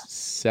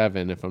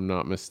 37, if I'm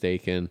not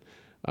mistaken,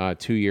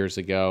 2 years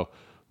ago.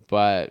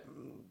 But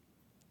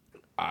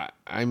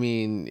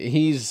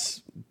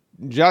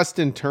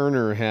Justin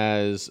Turner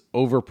has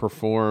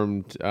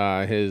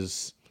overperformed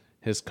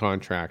his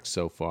contract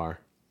so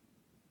far.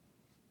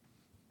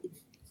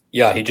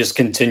 Yeah, he just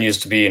continues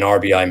to be an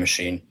RBI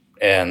machine,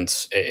 and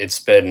it's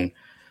been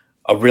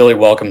a really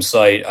welcome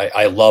sight.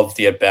 I love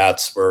the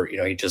at-bats where,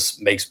 he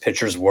just makes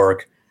pitchers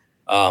work.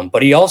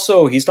 But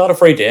he's not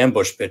afraid to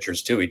ambush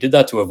pitchers too. He did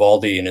that to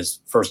Evaldi in his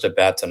first at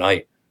bat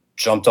tonight.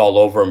 Jumped all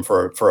over him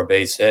for a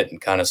base hit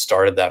and kind of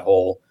started that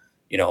whole,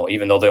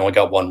 even though they only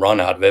got one run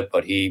out of it,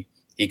 but he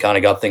kind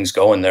of got things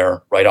going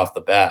there right off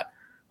the bat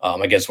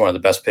against one of the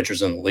best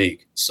pitchers in the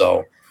league.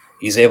 So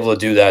he's able to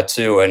do that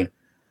too. And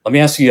let me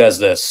ask you guys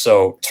this.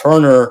 So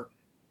Turner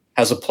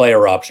has a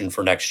player option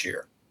for next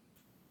year.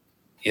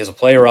 He has a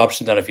player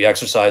option that if he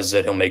exercises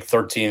it, he'll make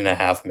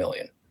 $13.5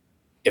 million.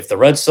 If the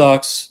Red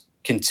Sox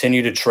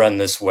continue to trend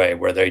this way,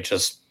 where they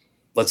just,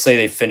 let's say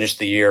they finish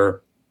the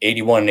year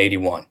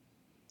 81-81,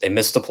 they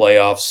miss the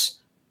playoffs,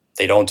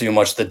 they don't do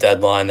much at the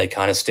deadline, they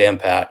kind of stand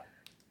pat.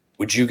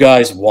 Would you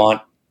guys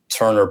want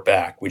Turner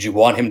back? Would you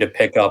want him to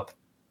pick up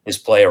his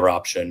player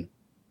option,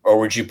 or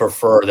would you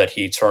prefer that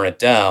he turn it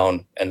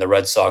down and the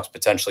Red Sox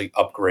potentially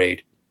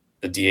upgrade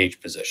the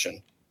DH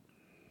position?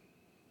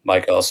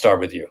 Mike, I'll start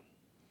with you.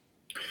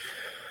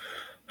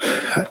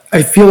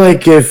 I feel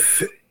like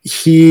if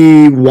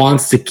he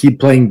wants to keep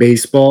playing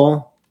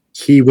baseball,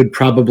 he would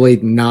probably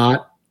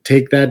not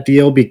take that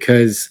deal,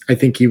 because I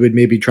think he would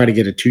maybe try to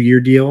get a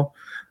 2-year deal.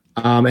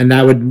 And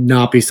that would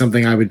not be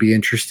something I would be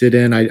interested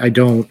in. I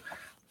don't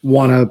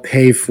want to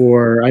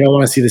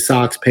see the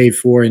Sox pay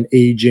for an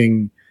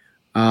aging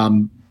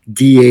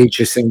DH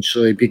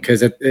essentially,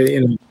 because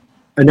in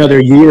another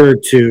year or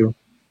two,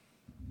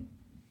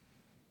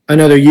 I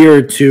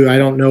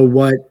don't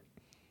know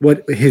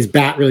what his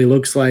bat really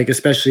looks like,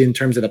 especially in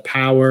terms of the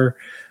power.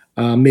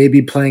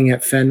 Maybe playing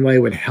at Fenway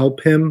would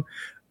help him.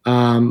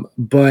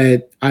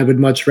 But I would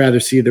much rather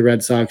see the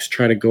Red Sox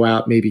try to go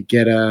out, maybe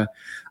get a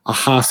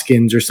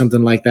Hoskins or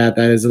something like that.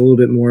 That is a little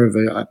bit more of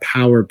a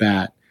power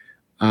bat.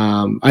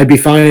 I'd be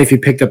fine if he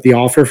picked up the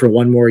offer for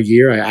one more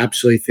year. I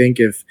absolutely think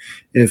if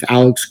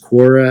Alex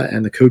Cora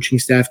and the coaching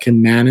staff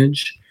can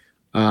manage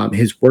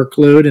his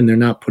workload and they're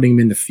not putting him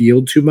in the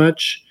field too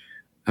much,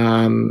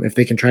 if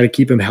they can try to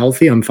keep him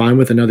healthy, I'm fine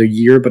with another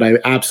year. But I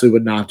absolutely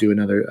would not do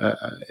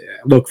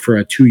look for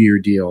a 2-year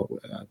deal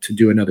to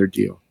do another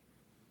deal.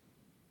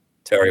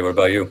 Terry, what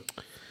about you?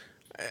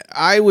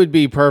 I would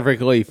be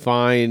perfectly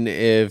fine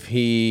if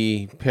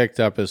he picked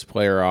up his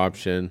player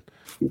option.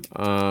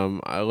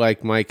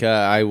 Like Micah,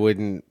 I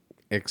wouldn't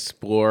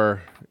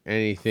explore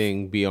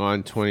anything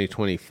beyond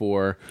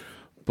 2024.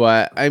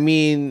 But I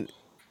mean,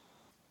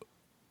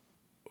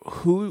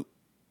 who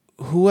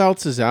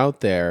else is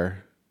out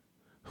there?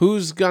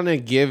 Who's gonna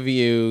give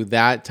you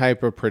that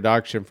type of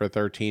production for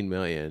 $13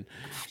 million?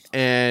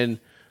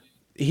 And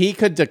he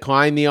could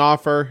decline the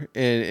offer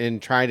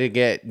and try to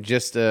get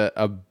just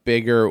a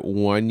bigger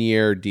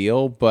 1-year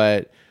deal.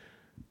 But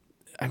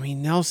I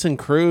mean, Nelson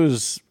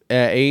Cruz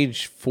at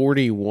age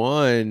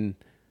 41,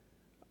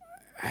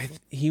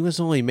 he was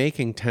only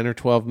making 10 or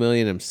 12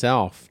 million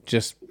himself,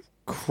 just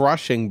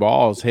crushing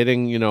balls,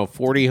 hitting,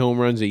 40 home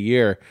runs a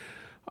year.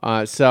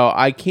 So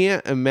I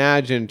can't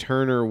imagine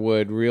Turner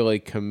would really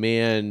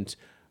command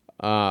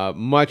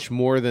much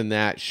more than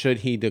that should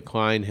he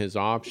decline his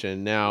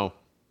option. Now,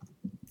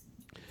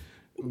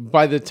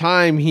 by the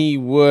time he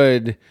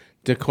would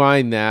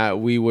decline that,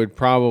 we would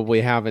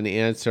probably have an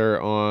answer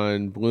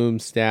on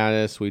Bloom's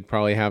status. We'd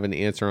probably have an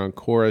answer on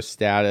Cora's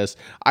status.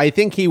 I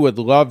think he would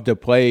love to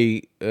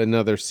play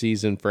another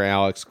season for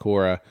Alex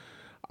Cora.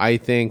 I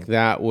think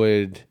that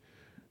would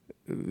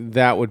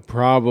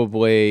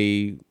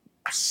probably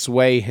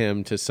sway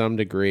him to some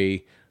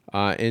degree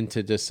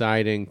into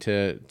deciding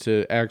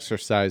to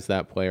exercise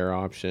that player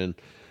option.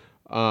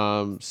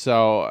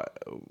 So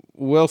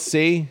we'll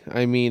see.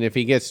 I mean, if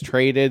he gets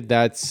traded,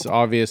 that's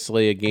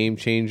obviously a game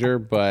changer,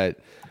 but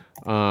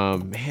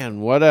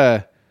man, what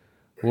a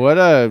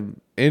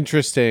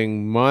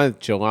interesting month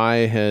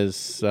July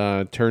has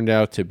turned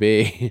out to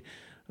be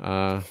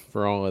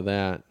for all of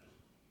that.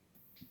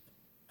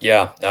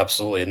 Yeah,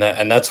 absolutely.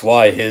 And that's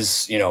why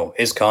his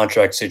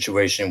contract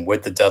situation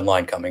with the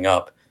deadline coming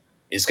up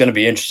is going to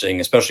be interesting,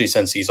 especially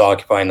since he's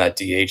occupying that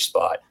DH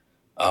spot.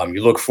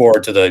 You look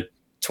forward to the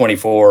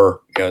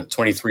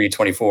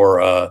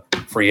 23-24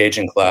 free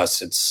agent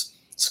class.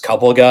 It's a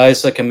couple of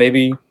guys that can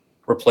maybe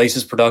replace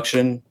his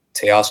production.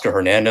 Teoscar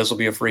Hernandez will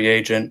be a free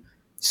agent.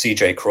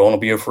 CJ Cron will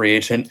be a free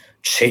agent.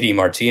 JD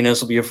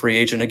Martinez will be a free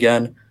agent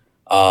again.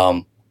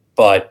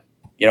 But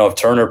if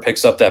Turner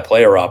picks up that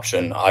player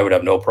option, I would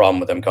have no problem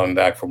with him coming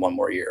back for one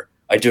more year.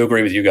 I do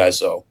agree with you guys,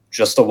 though.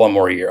 Just the one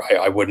more year.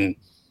 I wouldn't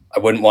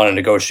want to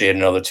negotiate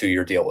another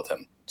 2-year deal with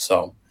him.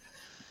 So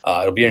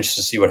it'll be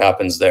interesting to see what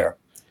happens there.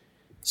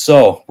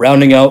 So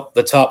rounding out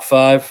the top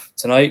 5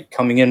 tonight,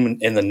 coming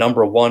in the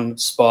number 1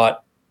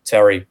 spot,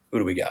 Terry, who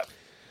do we got?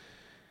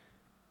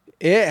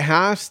 It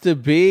has to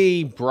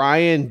be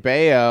Brayan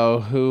Bello,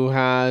 who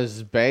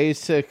has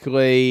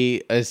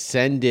basically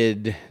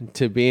ascended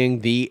to being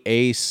the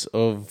ace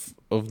of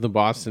the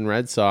Boston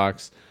Red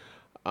Sox.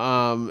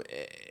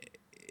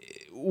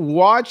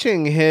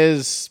 Watching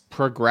his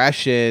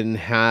progression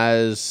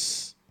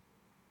has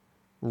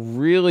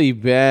really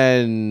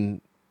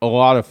been a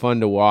lot of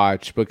fun to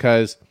watch,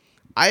 because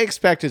I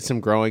expected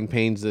some growing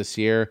pains this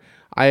year.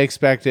 I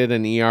expected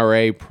an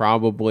ERA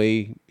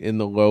probably in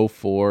the low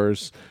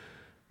 4s.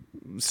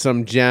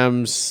 some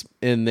gems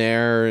in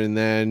there, and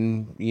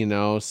then, you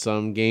know,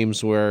 some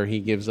games where he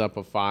gives up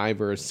a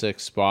 5 or a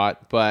 6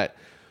 spot. But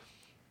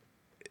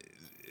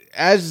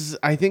as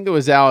I think it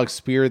was Alex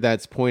Spear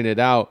that's pointed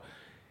out,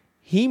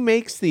 he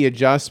makes the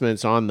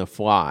adjustments on the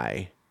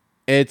fly.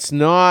 It's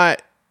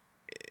not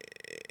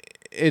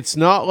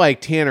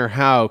like Tanner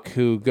Houck,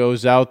 who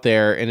goes out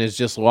there and has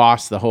just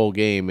lost the whole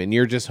game, and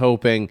you're just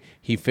hoping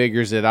he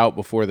figures it out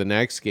before the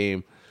next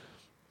game.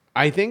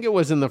 I think it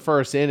was in the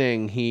first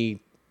inning he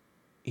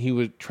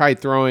would try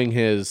throwing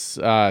his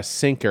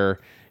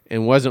sinker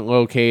and wasn't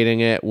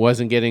locating it,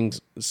 wasn't getting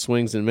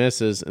swings and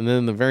misses, and then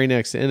in the very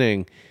next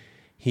inning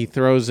he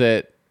throws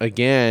it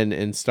again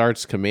and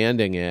starts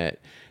commanding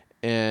it.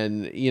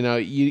 And, you know,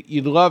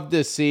 you'd love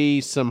to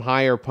see some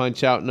higher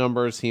punch-out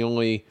numbers. He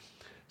only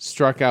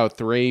struck out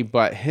 3,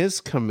 but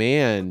his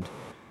command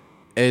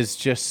is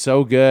just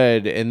so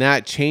good. And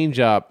that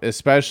changeup,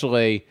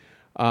 especially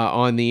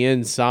on the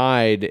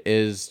inside,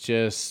 is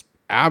just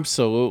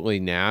absolutely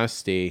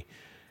nasty.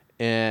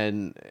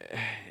 And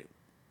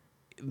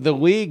the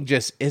league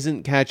just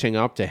isn't catching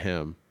up to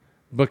him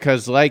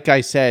because, like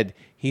I said,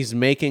 he's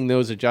making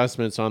those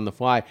adjustments on the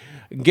fly.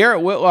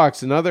 Garrett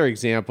Whitlock's another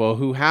example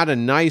who had a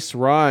nice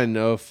run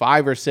of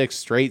 5 or 6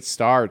 straight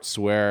starts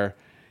where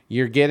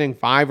you're getting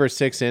 5 or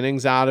 6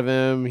 innings out of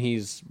him.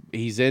 He's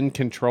in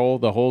control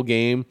the whole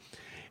game.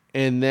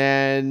 And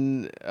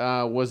then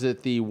was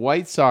it the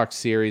White Sox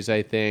series,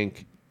 I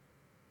think,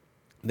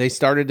 they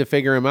started to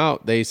figure him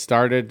out. They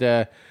started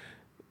to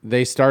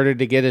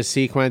get his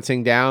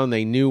sequencing down.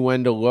 They knew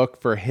when to look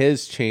for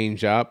his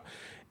changeup.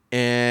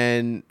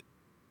 And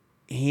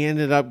he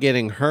ended up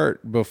getting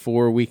hurt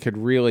before we could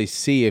really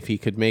see if he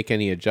could make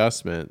any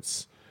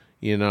adjustments.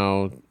 You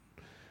know,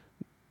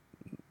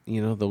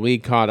 the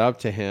league caught up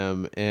to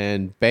him,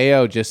 and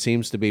Bello just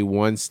seems to be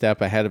one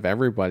step ahead of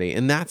everybody.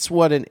 And that's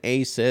what an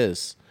ace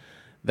is.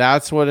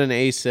 That's what an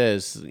ace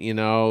is. You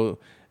know,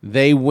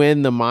 they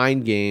win the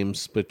mind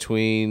games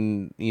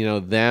between, you know,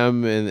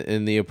 them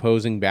and the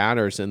opposing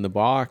batters in the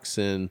box.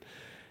 And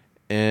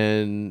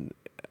I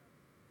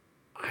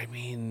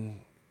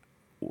mean,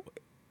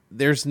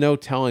 there's no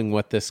telling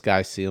what this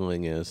guy's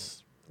ceiling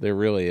is. There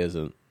really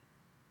isn't.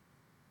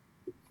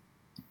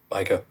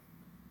 Micah.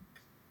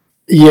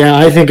 Yeah,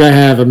 I think I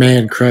have a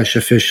man crush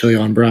officially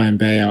on Brayan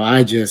Bello.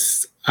 I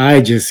just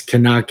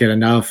cannot get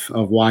enough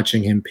of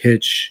watching him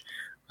pitch.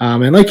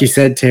 And like you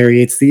said,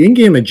 Terry, it's the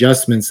in-game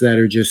adjustments that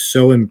are just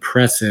so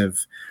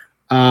impressive.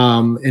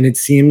 And it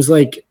seems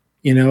like,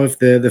 you know, if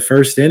the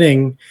first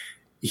inning,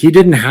 he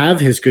didn't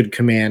have his good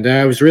command.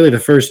 It was really the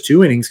first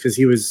 2 innings because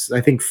he was, I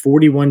think,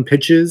 41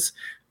 pitches.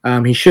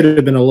 He should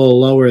have been a little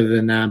lower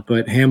than that,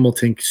 but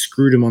Hamilton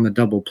screwed him on the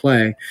double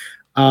play.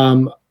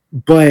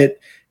 But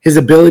his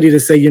ability to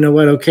say, you know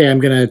what, okay, I'm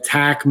going to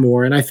attack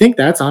more. And I think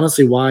that's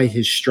honestly why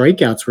his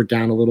strikeouts were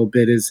down a little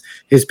bit, is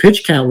his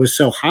pitch count was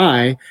so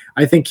high.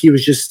 I think he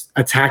was just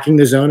attacking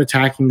the zone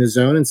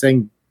and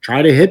saying,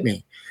 try to hit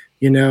me.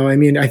 You know, I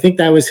mean, I think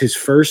that was his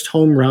first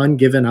home run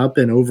given up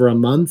in over a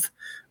month.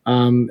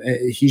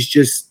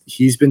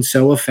 He's been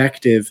so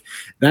effective.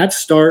 That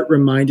start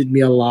reminded me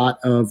a lot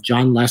of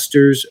John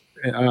Lester's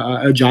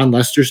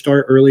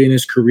start early in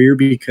his career,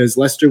 because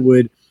Lester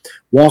would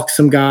walk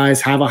some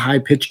guys, have a high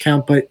pitch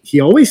count, but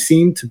he always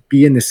seemed to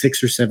be in the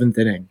 6th or 7th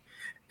inning.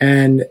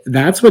 And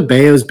that's what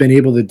Bello's been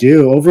able to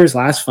do. Over his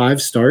last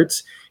 5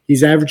 starts,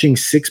 he's averaging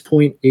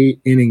 6.8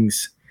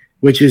 innings,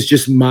 which is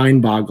just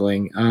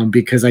mind-boggling,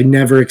 because I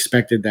never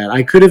expected that.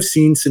 I could have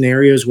seen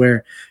scenarios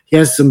where he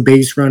has some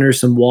base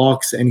runners, some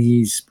walks, and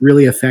he's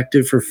really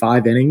effective for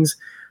 5 innings,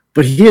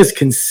 but he is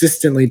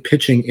consistently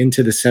pitching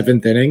into the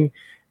 7th inning.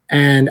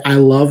 And I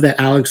love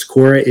that Alex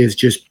Cora is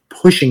just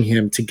pushing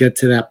him to get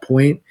to that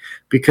point,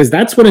 because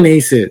that's what an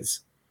ace is.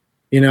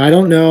 You know, I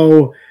don't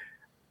know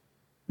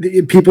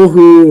people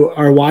who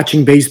are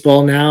watching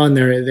baseball now and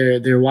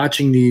they're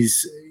watching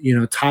these, you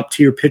know, top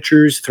tier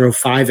pitchers throw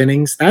 5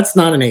 innings. That's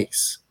not an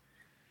ace.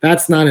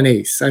 That's not an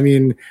ace. I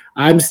mean,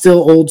 I'm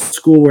still old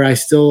school where I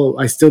still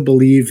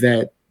believe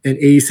that an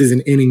ace is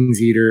an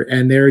innings eater,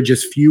 and there are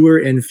just fewer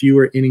and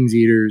fewer innings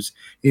eaters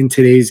in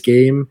today's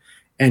game.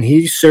 And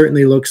he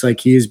certainly looks like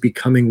he is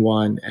becoming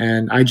one.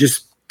 And I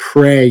just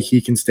pray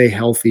he can stay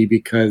healthy,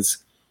 because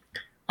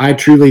I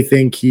truly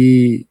think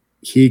he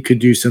could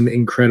do some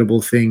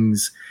incredible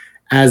things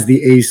as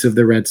the ace of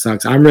the Red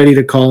Sox. I'm ready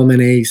to call him an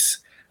ace.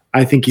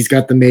 I think he's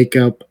got the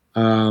makeup.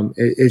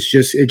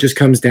 It just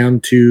comes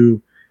down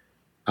to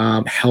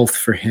health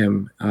for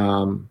him.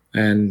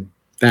 And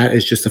that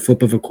is just a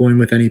flip of a coin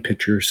with any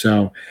pitcher.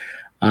 So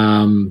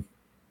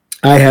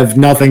I have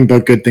nothing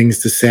but good things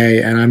to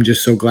say, and I'm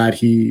just so glad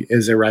he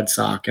is a Red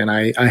Sox. And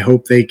I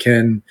hope they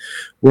can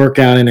work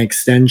out an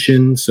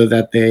extension so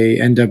that they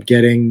end up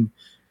getting,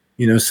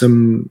 you know,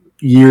 some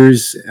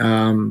years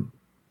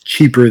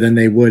cheaper than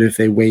they would if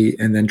they wait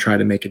and then try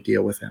to make a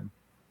deal with him.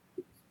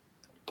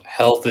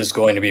 Health is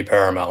going to be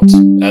paramount,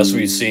 as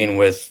we've seen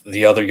with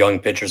the other young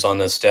pitchers on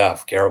this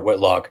staff. Garrett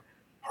Whitlock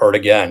hurt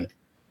again.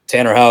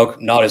 Tanner Houck,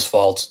 not his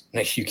fault.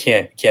 You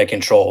can't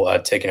control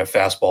taking a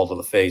fastball to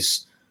the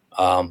face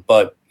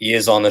But he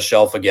is on the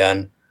shelf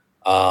again.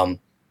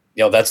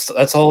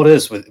 That's all it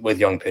is with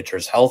young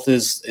pitchers. Health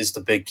is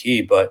the big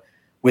key. But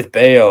with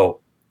Bello,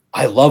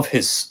 I love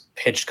his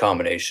pitch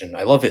combination.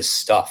 I love his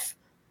stuff.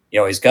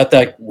 He's got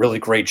that really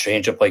great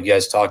changeup like you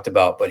guys talked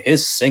about, but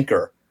his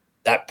sinker,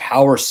 that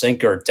power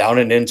sinker down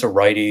and into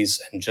righties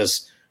and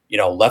just,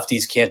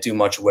 lefties can't do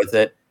much with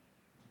it.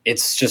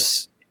 It's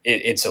just,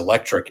 it's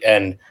electric.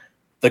 And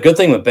the good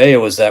thing with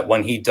Bello is that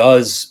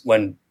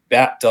when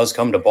bat does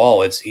come to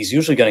ball, he's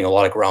usually getting a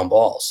lot of ground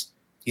balls.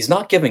 He's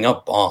not giving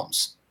up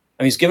bombs.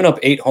 I mean, he's given up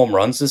 8 home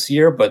runs this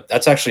year, but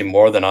that's actually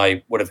more than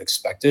I would have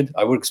expected.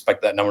 I would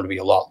expect that number to be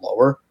a lot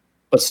lower,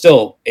 but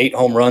still 8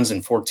 home runs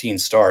in 14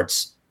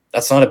 starts.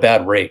 That's not a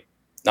bad rate.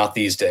 Not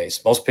these days.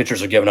 Most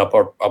pitchers are giving up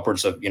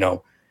upwards of,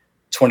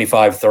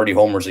 25, 30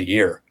 homers a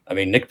year. I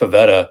mean, Nick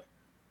Pivetta,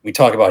 we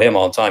talk about him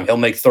all the time. He'll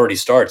make 30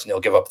 starts and he'll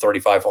give up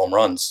 35 home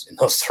runs in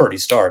those 30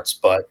 starts,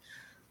 but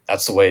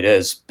that's the way it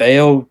is.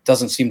 Bello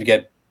doesn't seem to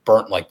get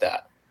burnt like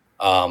that.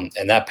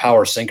 And that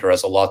power sinker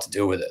has a lot to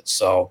do with it.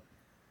 So,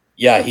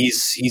 yeah,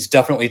 he's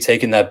definitely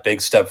taken that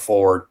big step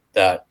forward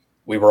that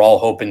we were all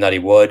hoping that he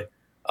would.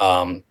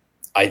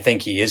 I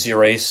think he is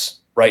your ace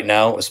right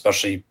now,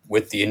 especially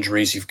with the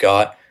injuries you've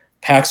got.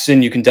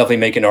 Paxton, you can definitely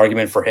make an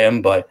argument for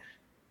him, but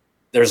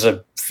there's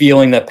a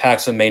feeling that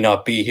Paxton may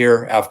not be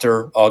here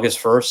after August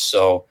 1st.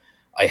 So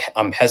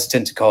I'm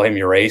hesitant to call him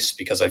your ace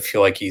because I feel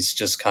like he's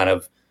just kind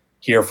of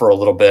here for a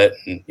little bit.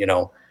 And,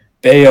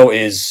 Bello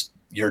is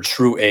your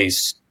true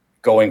ace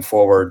going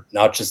forward,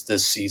 not just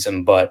this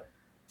season, but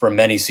for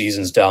many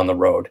seasons down the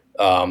road,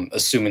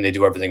 assuming they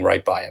do everything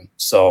right by him.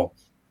 So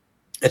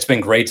it's been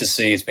great to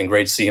see. It's been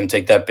great to see him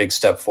take that big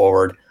step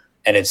forward.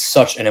 And it's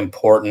such an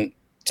important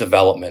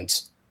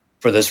development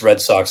for this Red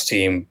Sox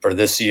team for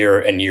this year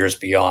and years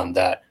beyond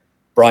that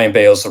Brayan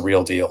Bello's the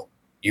real deal.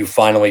 You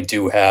finally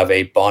do have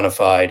a bona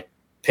fide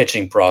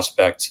pitching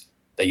prospect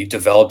that you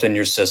developed in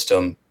your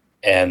system,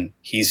 and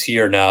he's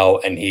here now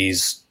and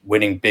he's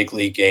winning big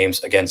league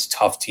games against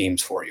tough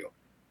teams for you.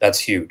 That's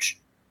huge.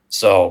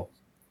 So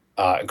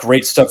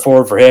great step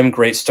forward for him,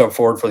 great step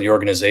forward for the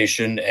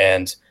organization,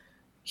 and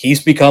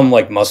he's become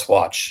like must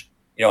watch.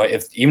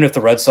 Even if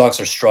the Red Sox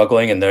are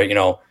struggling and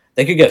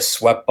they could get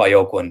swept by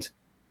Oakland,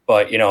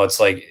 but it's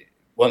like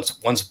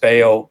once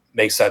Bello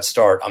makes that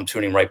start, I'm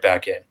tuning right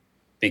back in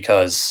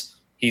because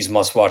he's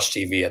must watch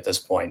TV at this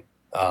point.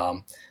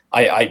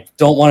 I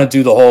don't want to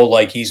do the whole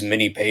like he's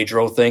mini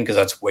Pedro thing because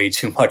that's way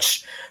too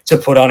much to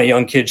put on a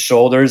young kid's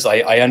shoulders.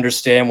 I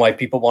understand why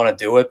people want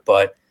to do it,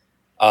 but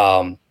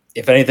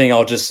if anything,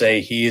 I'll just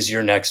say he is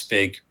your next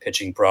big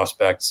pitching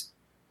prospect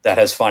that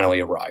has finally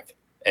arrived.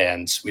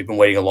 And we've been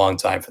waiting a long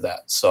time for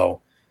that.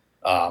 So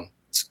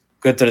it's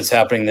good that it's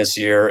happening this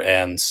year.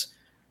 And,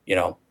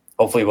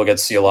 hopefully we'll get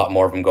to see a lot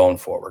more of him going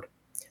forward.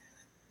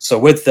 So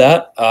with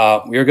that,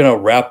 we're going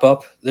to wrap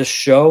up this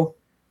show.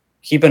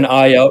 Keep an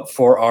eye out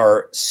for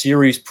our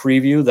series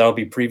preview. That'll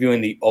be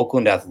previewing the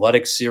Oakland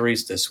Athletics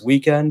series this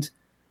weekend.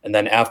 And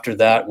then after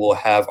that, we'll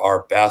have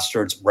our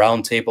Bastards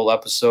Roundtable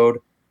episode.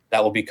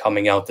 That will be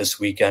coming out this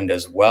weekend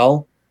as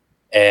well.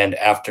 And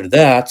after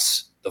that,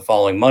 the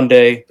following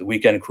Monday, the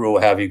Weekend Crew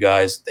will have you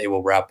guys. They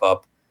will wrap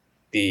up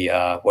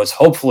the what's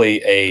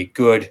hopefully a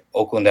good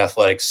Oakland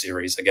Athletics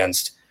series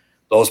against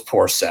those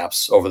poor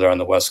saps over there on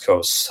the West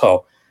Coast.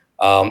 So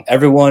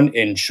everyone,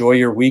 enjoy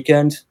your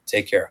weekend.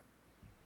 Take care.